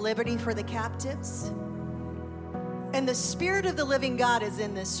 There is liberty for the captives. And the Spirit of the living God is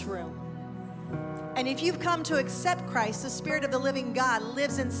in this room. And if you've come to accept Christ, the Spirit of the living God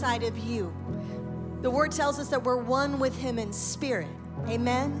lives inside of you. The Word tells us that we're one with Him in spirit.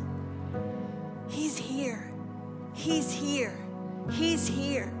 Amen? He's here. He's here. He's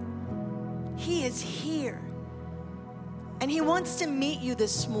here. He is here. And He wants to meet you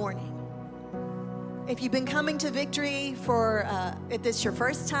this morning. If you've been coming to Victory for, if this is your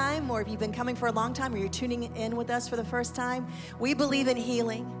first time, or if you've been coming for a long time, or you're tuning in with us for the first time, we believe in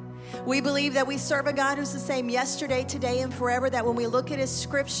healing. We believe that we serve a God who's the same yesterday, today, and forever, that when we look at His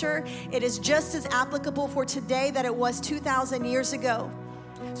scripture, it is just as applicable for today that it was 2,000 years ago.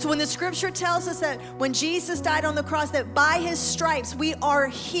 So when the scripture tells us that when Jesus died on the cross, that by His stripes we are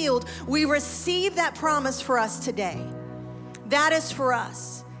healed, we receive that promise for us today. That is for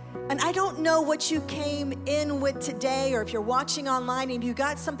us. And I don't know what you came in with today, or if you're watching online and you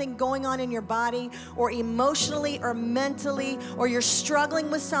got something going on in your body, or emotionally or mentally, or you're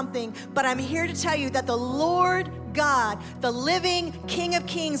struggling with something, but I'm here to tell you that the Lord God, the living King of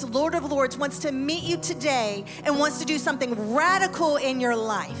Kings, Lord of Lords, wants to meet you today and wants to do something radical in your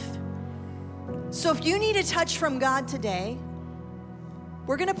life. So if you need a touch from God today,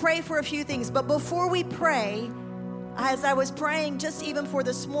 we're going to pray for a few things. But before we pray, as I was praying just even for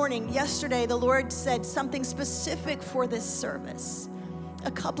this morning, yesterday, the Lord said something specific for this service.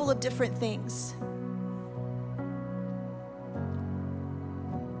 A couple of different things.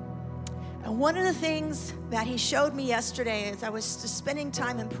 And one of the things that He showed me yesterday as I was just spending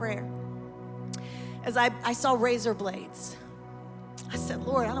time in prayer, as I saw razor blades. I said,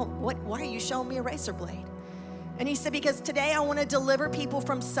 Lord, why are you showing me a razor blade? And He said, because today I want to deliver people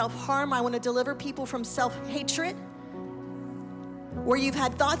from self-harm. I want to deliver people from self-hatred, where you've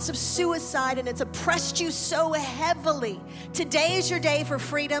had thoughts of suicide and it's oppressed you so heavily. Today is your day for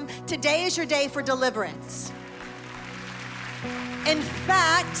freedom. Today is your day for deliverance. In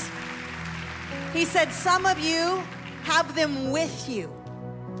fact, He said, some of you have them with you.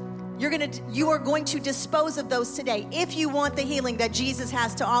 You are going to dispose of those today if you want the healing that Jesus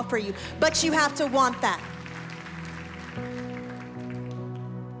has to offer you. But you have to want that.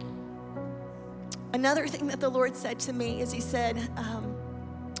 Another thing that the Lord said to me is He said,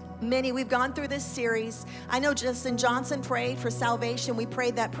 We've gone through this series. I know Justin Johnson prayed for salvation. We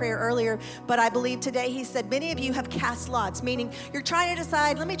prayed that prayer earlier, but I believe today he said many of you have cast lots, meaning you're trying to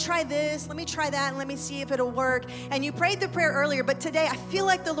decide, let me try this, let me try that, and let me see if it'll work. And you prayed the prayer earlier, but today I feel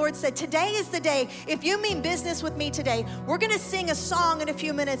like the Lord said, today is the day. If you mean business with me today, we're going to sing a song in a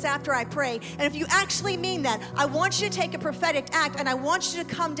few minutes after I pray. And if you actually mean that, I want you to take a prophetic act, and I want you to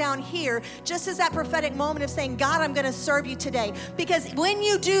come down here just as that prophetic moment of saying, God, I'm going to serve you today. Because when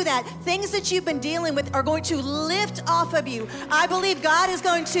you do that, things that you've been dealing with are going to lift off of you. I believe God is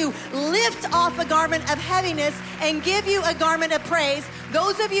going to lift off a garment of heaviness and give you a garment of praise.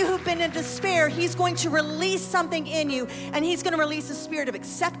 Those of you who've been in despair, he's going to release something in you, and he's going to release a spirit of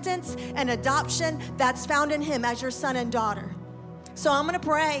acceptance and adoption that's found in him as your son and daughter. So I'm going to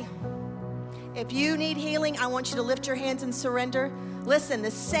pray. If you need healing, I want you to lift your hands and surrender. Listen, the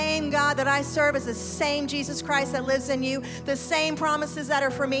same God that I serve is the same Jesus Christ that lives in you. The same promises that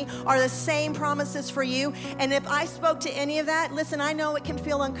are for me are the same promises for you. And if I spoke to any of that, listen, I know it can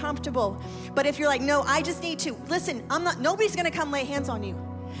feel uncomfortable. But if you're like, no, I just need to, listen, nobody's going to come lay hands on you.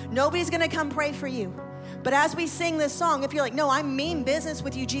 Nobody's going to come pray for you. But as we sing this song, if you're like, no, I mean business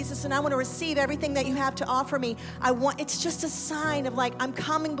with you, Jesus, and I want to receive everything that you have to offer me, it's just a sign of like, I'm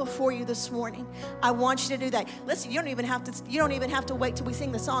coming before you this morning. I want you to do that. Listen, you don't even have to wait till we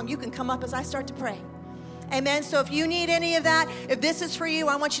sing the song. You can come up as I start to pray. Amen. So if you need any of that, if this is for you,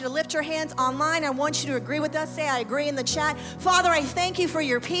 I want you to lift your hands online. I want you to agree with us. Say, I agree in the chat. Father, I thank you for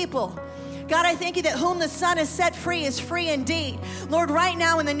your people. God, I thank you that whom the Son has set free is free indeed. Lord, right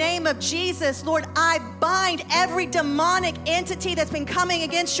now in the name of Jesus, Lord, I bind every demonic entity that's been coming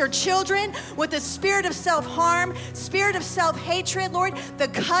against your children with the spirit of self-harm, spirit of self-hatred, Lord, the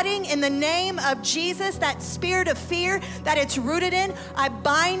cutting in the name of Jesus, that spirit of fear that it's rooted in. I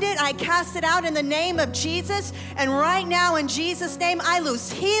bind it, I cast it out in the name of Jesus. And right now in Jesus' name, I loose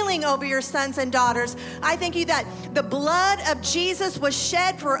healing over your sons and daughters. I thank you that the blood of Jesus was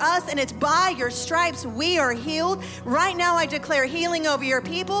shed for us, and it's by your stripes we are healed. Right now I declare healing over your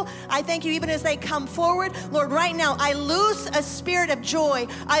people. I thank you even as they come forward. Lord, right now I loose a spirit of joy.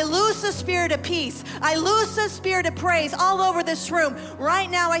 I loose a spirit of peace. I loose a spirit of praise all over this room.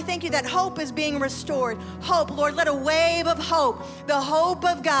 Right now I thank you that hope is being restored. Hope, Lord, let a wave of hope, the hope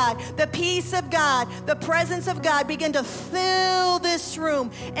of God, the peace of God, the presence of God begin to fill this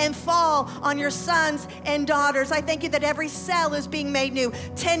room and fall on your sons and daughters. I thank you that every cell is being made new.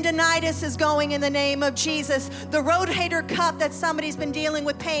 Tendinitis is going in the name of Jesus. The rotator cuff that somebody's been dealing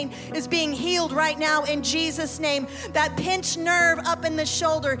with pain is being healed right now in Jesus' name. That pinched nerve up in the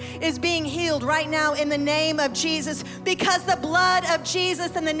shoulder is being healed right now in the name of Jesus, because the blood of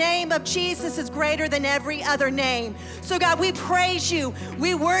Jesus and the name of Jesus is greater than every other name. So God, we praise you.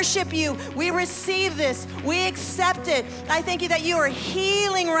 We worship you. We receive this. We accept it. I thank you that you are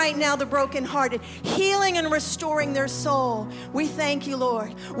healing right now the brokenhearted, healing and restoring their soul. We thank you,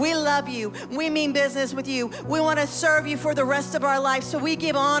 Lord. We love you. We mean business with you. We want to serve you for the rest of our life. So we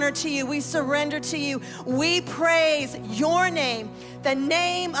give honor to you. We surrender to you. We praise your name, the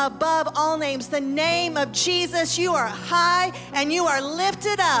name above all names, the name of Jesus. You are high and you are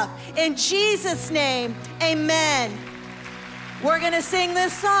lifted up. In Jesus' name, amen. We're going to sing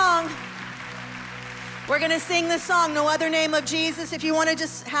this song. We're going to sing this song, No Other Name of Jesus. If you want to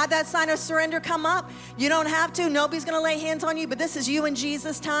just have that sign of surrender come up, you don't have to. Nobody's going to lay hands on you, but this is you and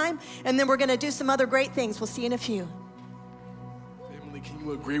Jesus time. And then we're going to do some other great things. We'll see you in a few. Family, can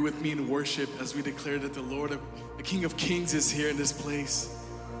you agree with me in worship as we declare that the King of Kings is here in this place?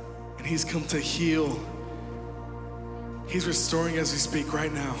 And he's come to heal. He's restoring as we speak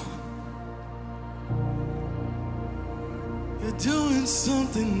right now. You're doing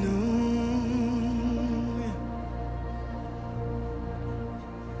something new.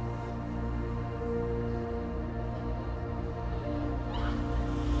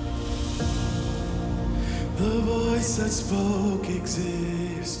 The voice that spoke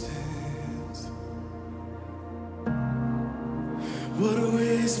existence would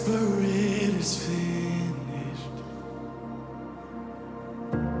whisper it is finished.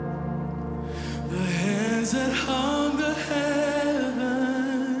 The hands that hung the heavens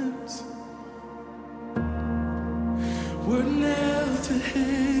were nailed to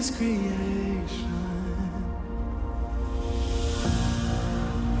his creation.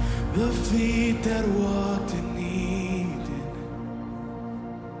 The feet that walked in Eden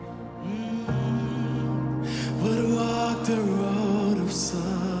would walk the road of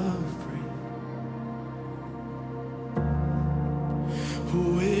suffering.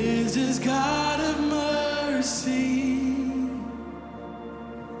 Who is this God of mercy?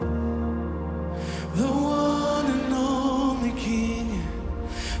 The one and only King,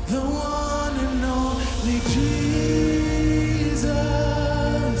 the Jesus,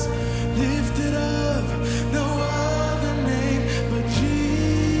 lifted up, no other name but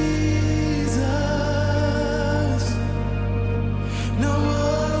Jesus. No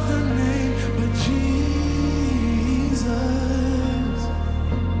other name but Jesus.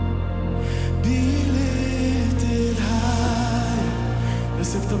 Be lifted high.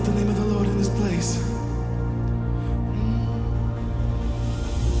 Let's lift up the name of the Lord in this place.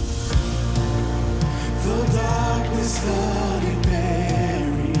 The darkness started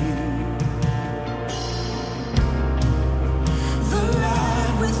bearing the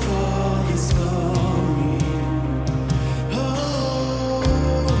light with all its glory. Oh,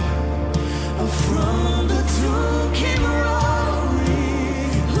 from the tomb came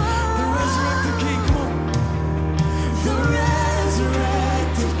roaring the resurrected King. Come on, the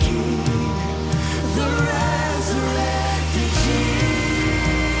resurrected King, the resurrected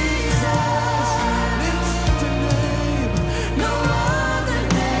Jesus. Lift the name, no other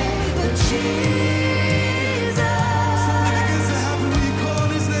name but Jesus. Something begins to happen when you call on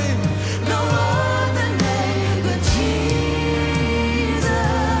His name. No other name but Jesus.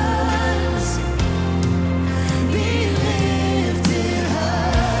 Be lifted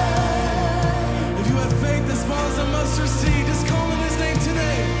high. If you have faith as small as a mustard seed, just call on His name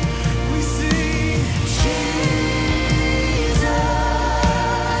today. We sing Jesus.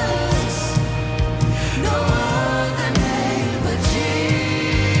 No other name but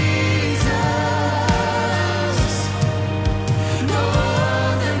Jesus. No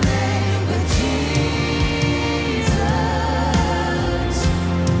other name but Jesus.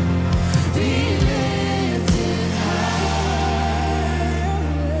 Be lifted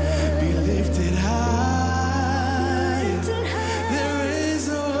high. Be lifted high. There is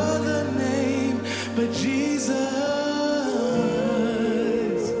no other name but Jesus.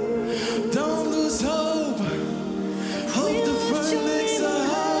 Don't lose hope. Hope deferred makes the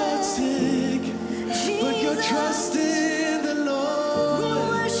heart sick. Put your trust in the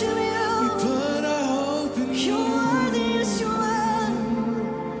Lord. We put our hope in You.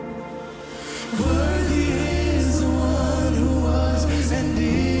 Worthy is the one who was and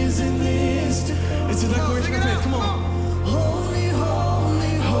is and is to come. It's a declaration of faith. Come on. Holy,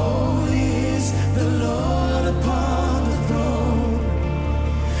 holy, holy is the Lord upon the throne.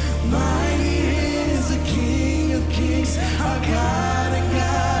 Mighty is the King of kings, our God and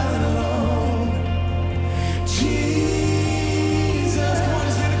God alone. Jesus. Come on,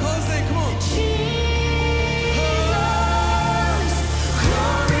 just need to call His name. Come on. Jesus.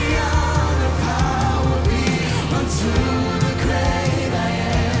 Glory, honor, power be unto the great I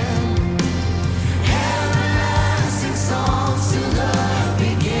am. Everlasting songs to the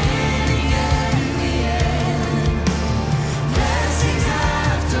beginning and the end. Blessings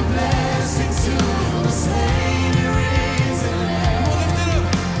after blessings to the slain and risen Lamb. Lift it up.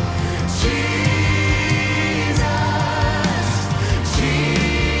 Jesus,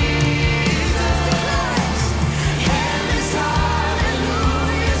 Jesus Christ. Endless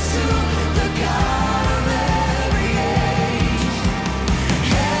hallelujahs to the God of every age.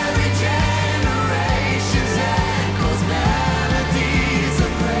 Every generation's echoes melodies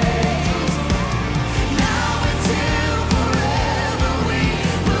of praise. Now until forever we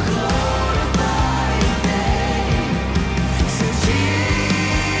will glorify Your name. Say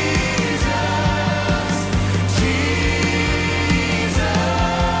Jesus, Jesus.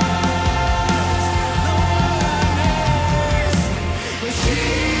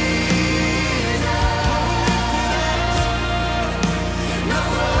 No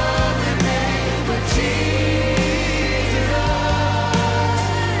other name but Jesus.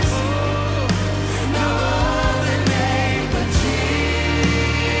 No other name but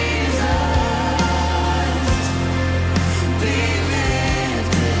Jesus. Be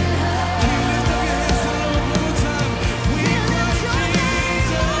lifted high. Can you lift up your hands all over one more time? We cry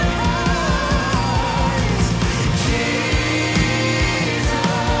Jesus.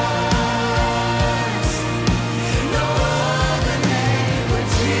 No other name but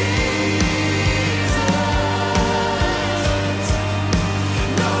Jesus.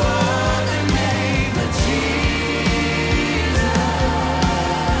 No other name but Jesus.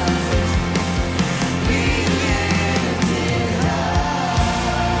 Be lifted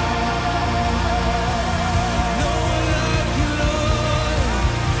high. No one like You, Lord.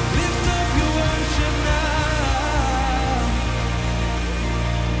 Lift up Your worship now.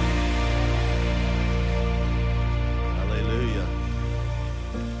 Hallelujah.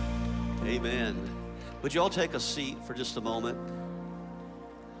 Amen. Would you all take a seat for just a moment?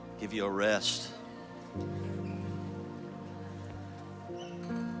 Give you a rest.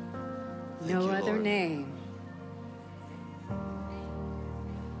 No you, other Lord. name.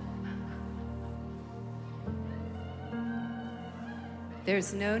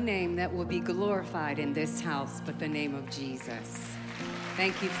 There's no name that will be glorified in this house but the name of Jesus.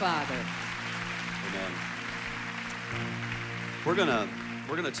 Thank you, Father. Amen.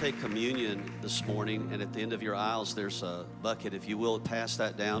 We're gonna take communion this morning, and at the end of your aisles, there's a bucket. If you will, pass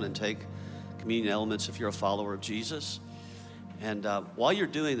that down and take communion elements if you're a follower of Jesus. And while you're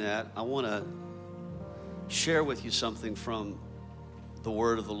doing that, I want to share with you something from the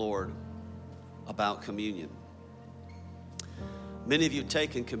Word of the Lord about communion. Many of you have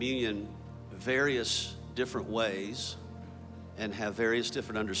taken communion various different ways and have various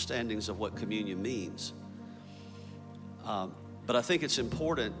different understandings of what communion means. But I think it's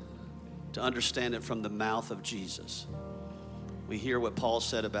important to understand it from the mouth of Jesus. We hear what Paul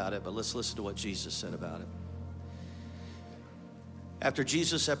said about it, but let's listen to what Jesus said about it. After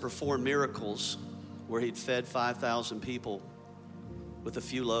Jesus had performed miracles where he'd fed 5,000 people with a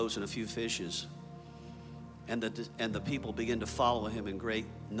few loaves and a few fishes, and the people began to follow him in great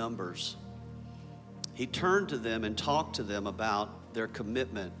numbers, he turned to them and talked to them about their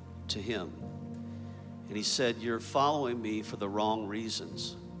commitment to him. And he said, "You're following me for the wrong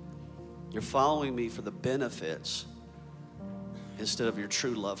reasons. You're following me for the benefits instead of your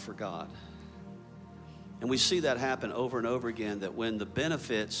true love for God." And we see that happen over and over again, that when the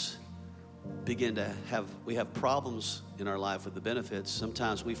benefits begin to we have problems in our life with the benefits,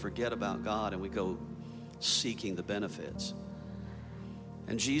 sometimes we forget about God and we go seeking the benefits.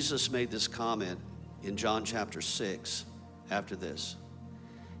 And Jesus made this comment in John chapter 6 after this.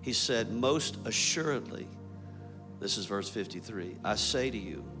 He said, "Most assuredly," this is verse 53, "I say to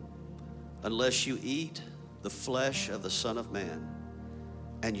you, unless you eat the flesh of the Son of Man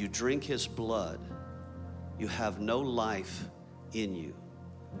and you drink his blood, you have no life in you.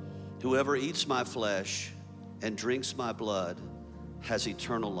 Whoever eats my flesh and drinks my blood has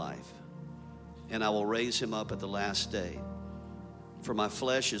eternal life, and I will raise him up at the last day. For my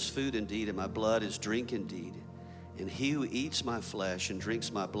flesh is food indeed, and my blood is drink indeed. And he who eats my flesh and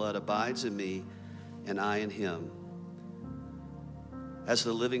drinks my blood abides in me, and I in him. As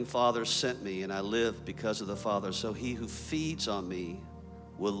the living Father sent me, and I live because of the Father, so he who feeds on me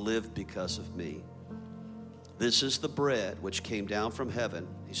will live because of me. This is the bread which came down from heaven."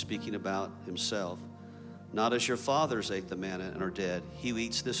 He's speaking about himself. "Not as your fathers ate the manna and are dead. He who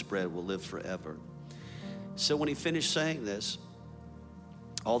eats this bread will live forever." So when he finished saying this,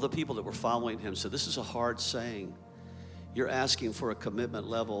 all the people that were following him said, "This is a hard saying. You're asking for a commitment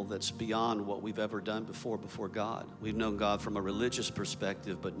level that's beyond what we've ever done before God. We've known God from a religious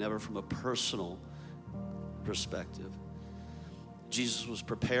perspective, but never from a personal perspective." Jesus was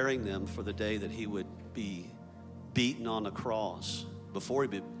preparing them for the day that he would be beaten on a cross. Before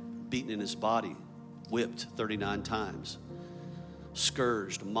he'd be beaten in his body, whipped 39 times,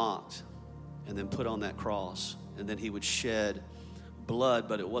 scourged, mocked, and then put on that cross. And then he would shed blood,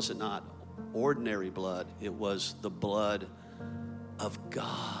 but it wasn't not ordinary blood. It was the blood of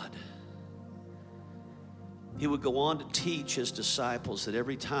God. He would go on to teach his disciples that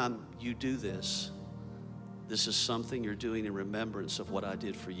every time you do this, this is something you're doing in remembrance of what I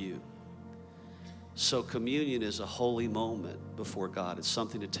did for you. So communion is a holy moment before God. It's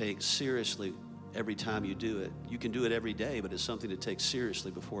something to take seriously every time you do it. You can do it every day, but it's something to take seriously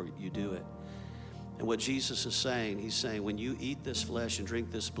before you do it. And what Jesus is saying, he's saying, when you eat this flesh and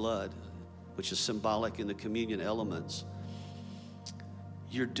drink this blood, which is symbolic in the communion elements,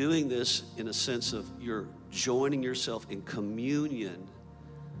 you're doing this in a sense of you're joining yourself in communion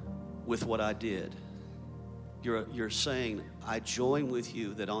with what I did. You're saying, I join with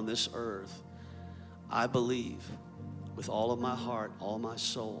you that on this earth, I believe with all of my heart, all my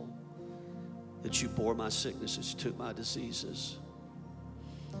soul, that you bore my sicknesses, took my diseases,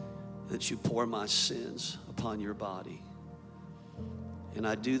 that you pour my sins upon your body. And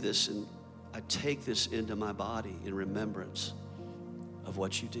I do this and I take this into my body in remembrance of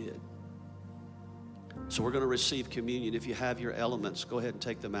what you did. So we're going to receive communion. If you have your elements, go ahead and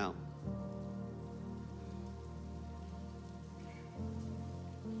take them out.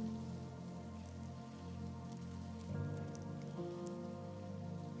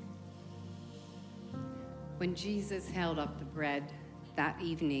 When Jesus held up the bread that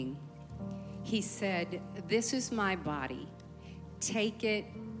evening, he said, "This is my body. Take it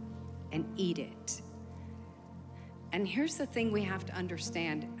and eat it." And here's the thing we have to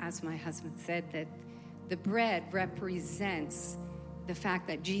understand, as my husband said, that the bread represents the fact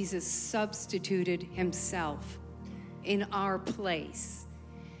that Jesus substituted himself in our place.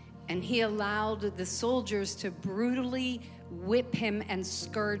 And he allowed the soldiers to brutally whip him and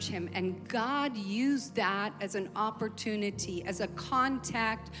scourge him. And God used that as an opportunity, as a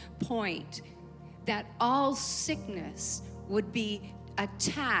contact point, that all sickness would be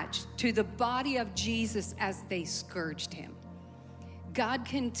attached to the body of Jesus as they scourged him. God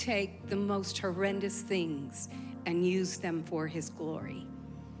can take the most horrendous things and use them for his glory.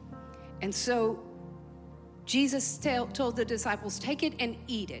 And so Jesus told the disciples, take it and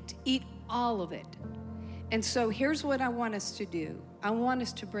eat it. Eat all of it. And so here's what I want us to do. I want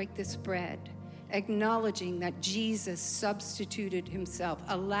us to break this bread, acknowledging that Jesus substituted himself,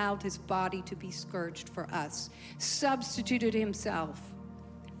 allowed his body to be scourged for us, substituted himself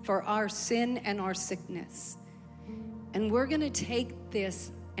for our sin and our sickness. And we're going to take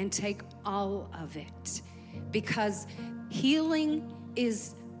this and take all of it, because healing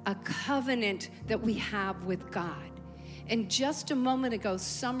is a covenant that we have with God. And just a moment ago,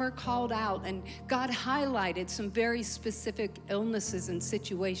 Summer called out and God highlighted some very specific illnesses and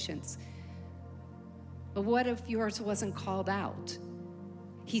situations. But what if yours wasn't called out?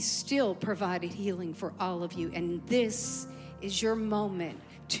 He still provided healing for all of you. And this is your moment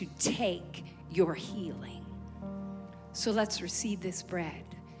to take your healing. So let's receive this bread.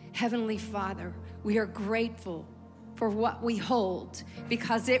 Heavenly Father, we are grateful for what we hold,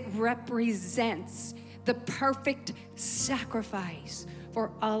 because it represents the perfect sacrifice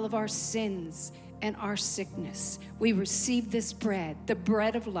for all of our sins and our sickness. We receive this bread, the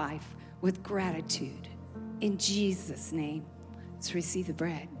bread of life, with gratitude. In Jesus' name, let's receive the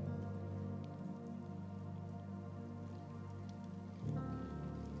bread.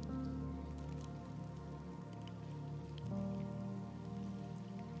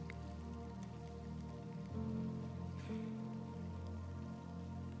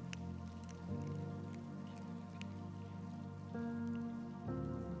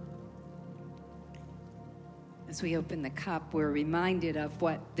 As we open the cup, we're reminded of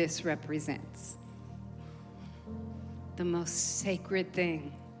what this represents. The most sacred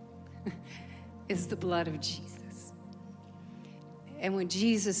thing is the blood of Jesus. And when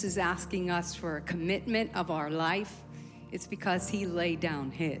Jesus is asking us for a commitment of our life, it's because he laid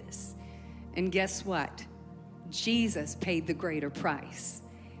down his. And guess what? Jesus paid the greater price.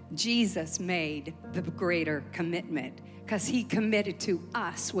 Jesus made the greater commitment because he committed to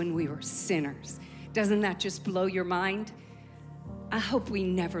us when we were sinners. Doesn't that just blow your mind? I hope we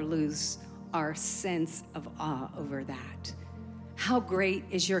never lose our sense of awe over that. How great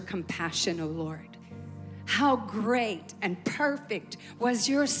is your compassion, O Lord? How great and perfect was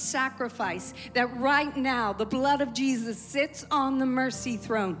your sacrifice, that right now the blood of Jesus sits on the mercy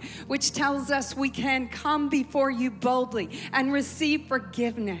throne, which tells us we can come before you boldly and receive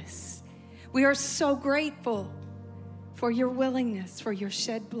forgiveness. We are so grateful for your willingness, for your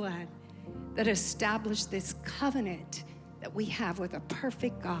shed blood that established this covenant that we have with a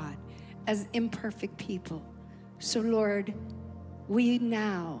perfect God as imperfect people. So Lord, we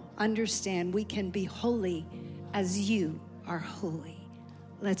now understand we can be holy as you are holy.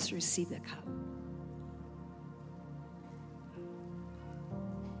 Let's receive the cup.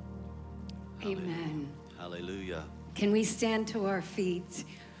 Amen. Hallelujah. Can we stand to our feet?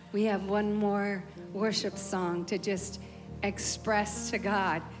 We have one more worship song to just express to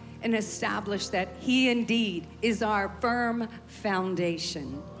God and establish that he indeed is our firm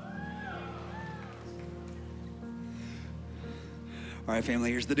foundation. All right,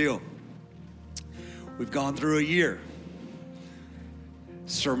 family, here's the deal. We've gone through a year,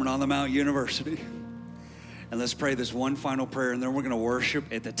 Sermon on the Mount University. And let's pray this one final prayer, and then we're going to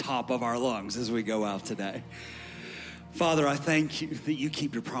worship at the top of our lungs as we go out today. Father, I thank you that you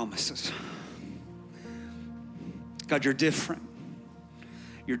keep your promises. God, you're different.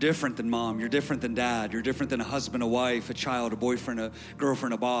 You're different than mom. You're different than dad. You're different than a husband, a wife, a child, a boyfriend, a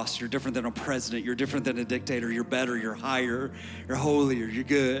girlfriend, a boss. You're different than a president. You're different than a dictator. You're better. You're higher. You're holier. You're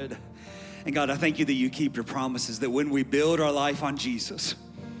good. And God, I thank you that you keep your promises, that when we build our life on Jesus,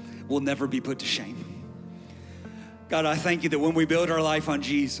 we'll never be put to shame. God, I thank you that when we build our life on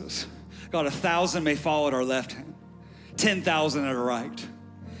Jesus, God, 1,000 may fall at our left hand, 10,000 at our right,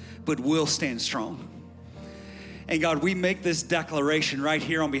 but we'll stand strong. And God, we make this declaration right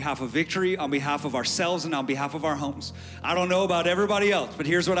here on behalf of Victory, on behalf of ourselves, and on behalf of our homes. I don't know about everybody else, but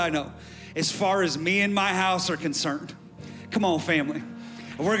here's what I know. As far as me and my house are concerned, come on, family,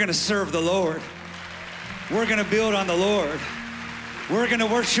 we're going to serve the Lord. We're going to build on the Lord. We're going to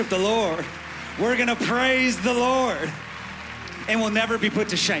worship the Lord. We're going to praise the Lord. And we'll never be put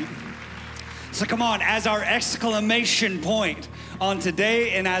to shame. So come on, as our exclamation point on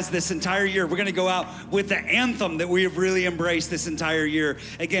today and as this entire year. We're going to go out with the anthem that we have really embraced this entire year.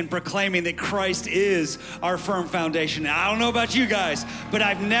 Again, proclaiming that Christ is our firm foundation. Now, I don't know about you guys, but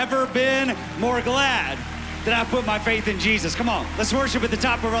I've never been more glad that I put my faith in Jesus. Come on, let's worship at the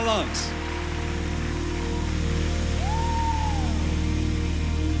top of our lungs.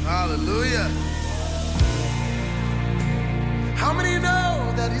 Hallelujah. How many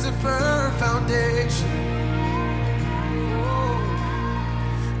know that he's a firm foundation?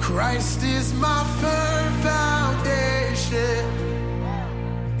 Oh, Christ is my firm foundation,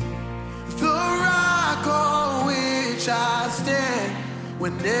 the rock on which I stand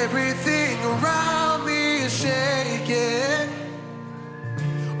when everything around me is shaking.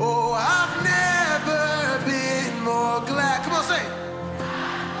 Oh, I've never been more glad. Come on, say it.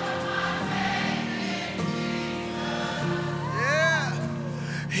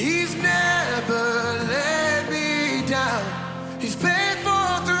 He's never let me down. He's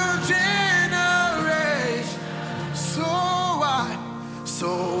faithful through generations. So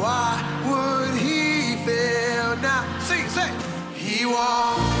why would he fail now? Sing, say, he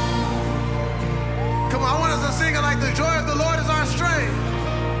won't. Come on, I want us to sing it like the joy of the Lord is our strength.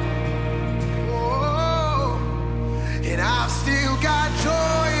 Oh, and I've still got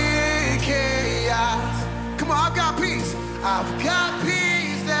joy in chaos. Come on, I've got peace. I've got peace.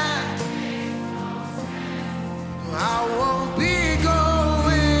 I won't be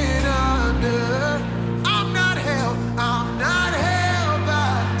going under. I'm not held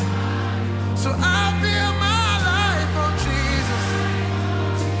back. So I build my life on Jesus.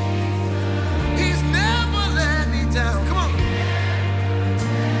 He's never let me down. Come on.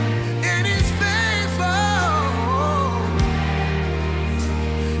 And he's faithful.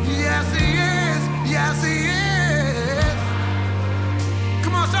 Yes, he is. Yes, he is.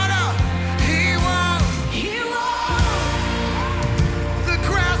 Come on, shout out.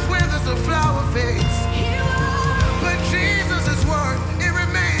 The flower fades, but Jesus' word, it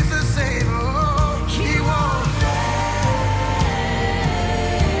remains the same. Oh, he won't fail.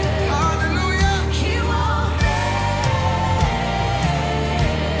 Hallelujah. He won't fail.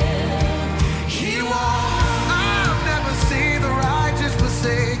 He won't. I've never seen the righteous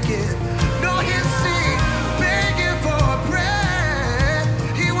forsaken, nor his seed begging for bread.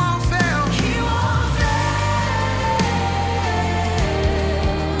 He won't fail. He won't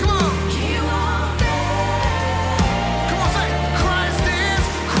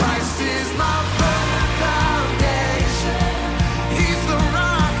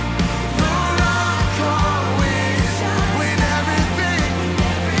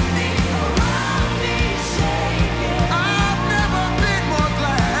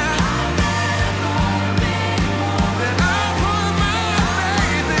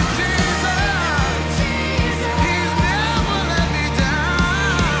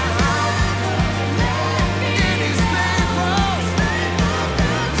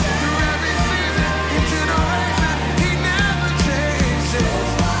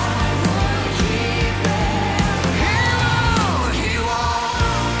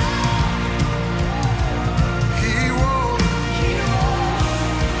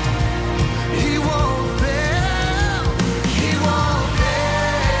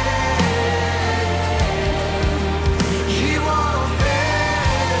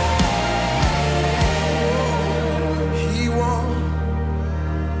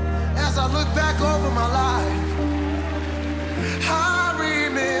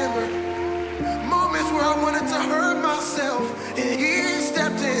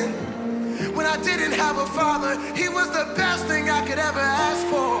didn't have a father. He was the best thing I could ever ask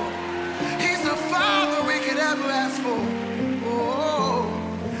for. He's the father we could ever ask for. Oh,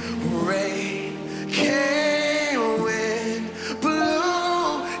 rain came, wind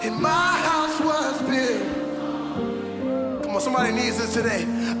blew, and my house was built. Come on, somebody needs this today.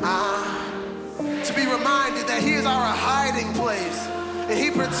 To be reminded that he is our hiding place, and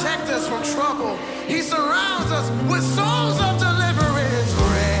he protects us from trouble. He surrounds us with souls of deliverance.